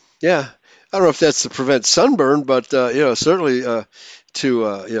 Yeah. I don't know if that's to prevent sunburn, but certainly it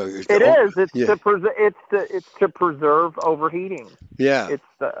is. It's to preserve overheating. Yeah.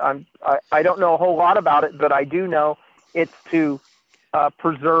 I don't know a whole lot about it, but I do know it's to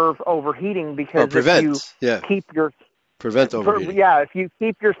preserve overheating, because prevent overheating. If you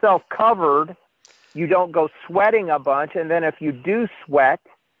keep yourself covered, you don't go sweating a bunch, and then if you do sweat,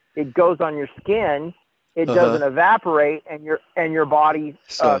 it goes on your skin. It doesn't evaporate, and your body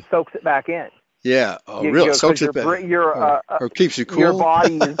soaks it back in. Yeah. Oh, really? Soaks it back. Or keeps you cool. Your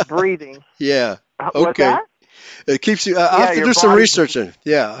body is breathing. Yeah. Okay. What's that? It keeps you. I'll have to do some research in it.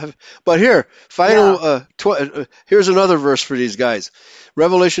 Yeah. But here, here's another verse for these guys.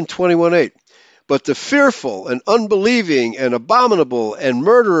 Revelation 21:8. But the fearful and unbelieving and abominable and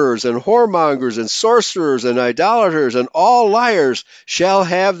murderers and whoremongers and sorcerers and idolaters and all liars shall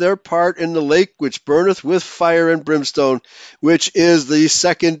have their part in the lake which burneth with fire and brimstone, which is the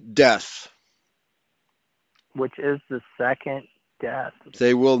second death. Which is the second death.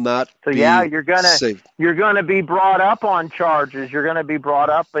 They will not be saved. You're gonna be brought up on charges. You're gonna be brought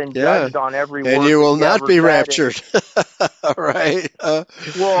up and judged on every word. And you will not be raptured. All right. And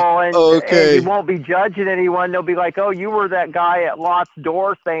you won't be judging anyone. They'll be like, "Oh, you were that guy at Lot's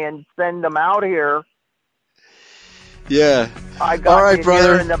door saying, send them out here." Yeah. I got you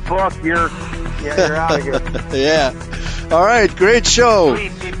brother. Here in the book. You're out of here. Yeah. All right, great show.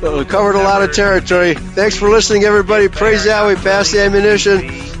 Covered a lot of territory. Thanks for listening, everybody. Praise Yahweh. Pass the ammunition.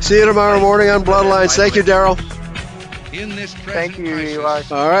 See you tomorrow morning on Bloodlines. Thank you, Darrell. Thank you, Eli.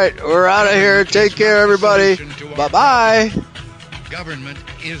 All right, we're out of here. Take care, everybody. Bye-bye. Government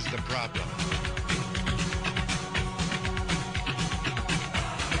is the problem.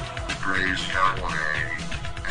 Praise Yahweh.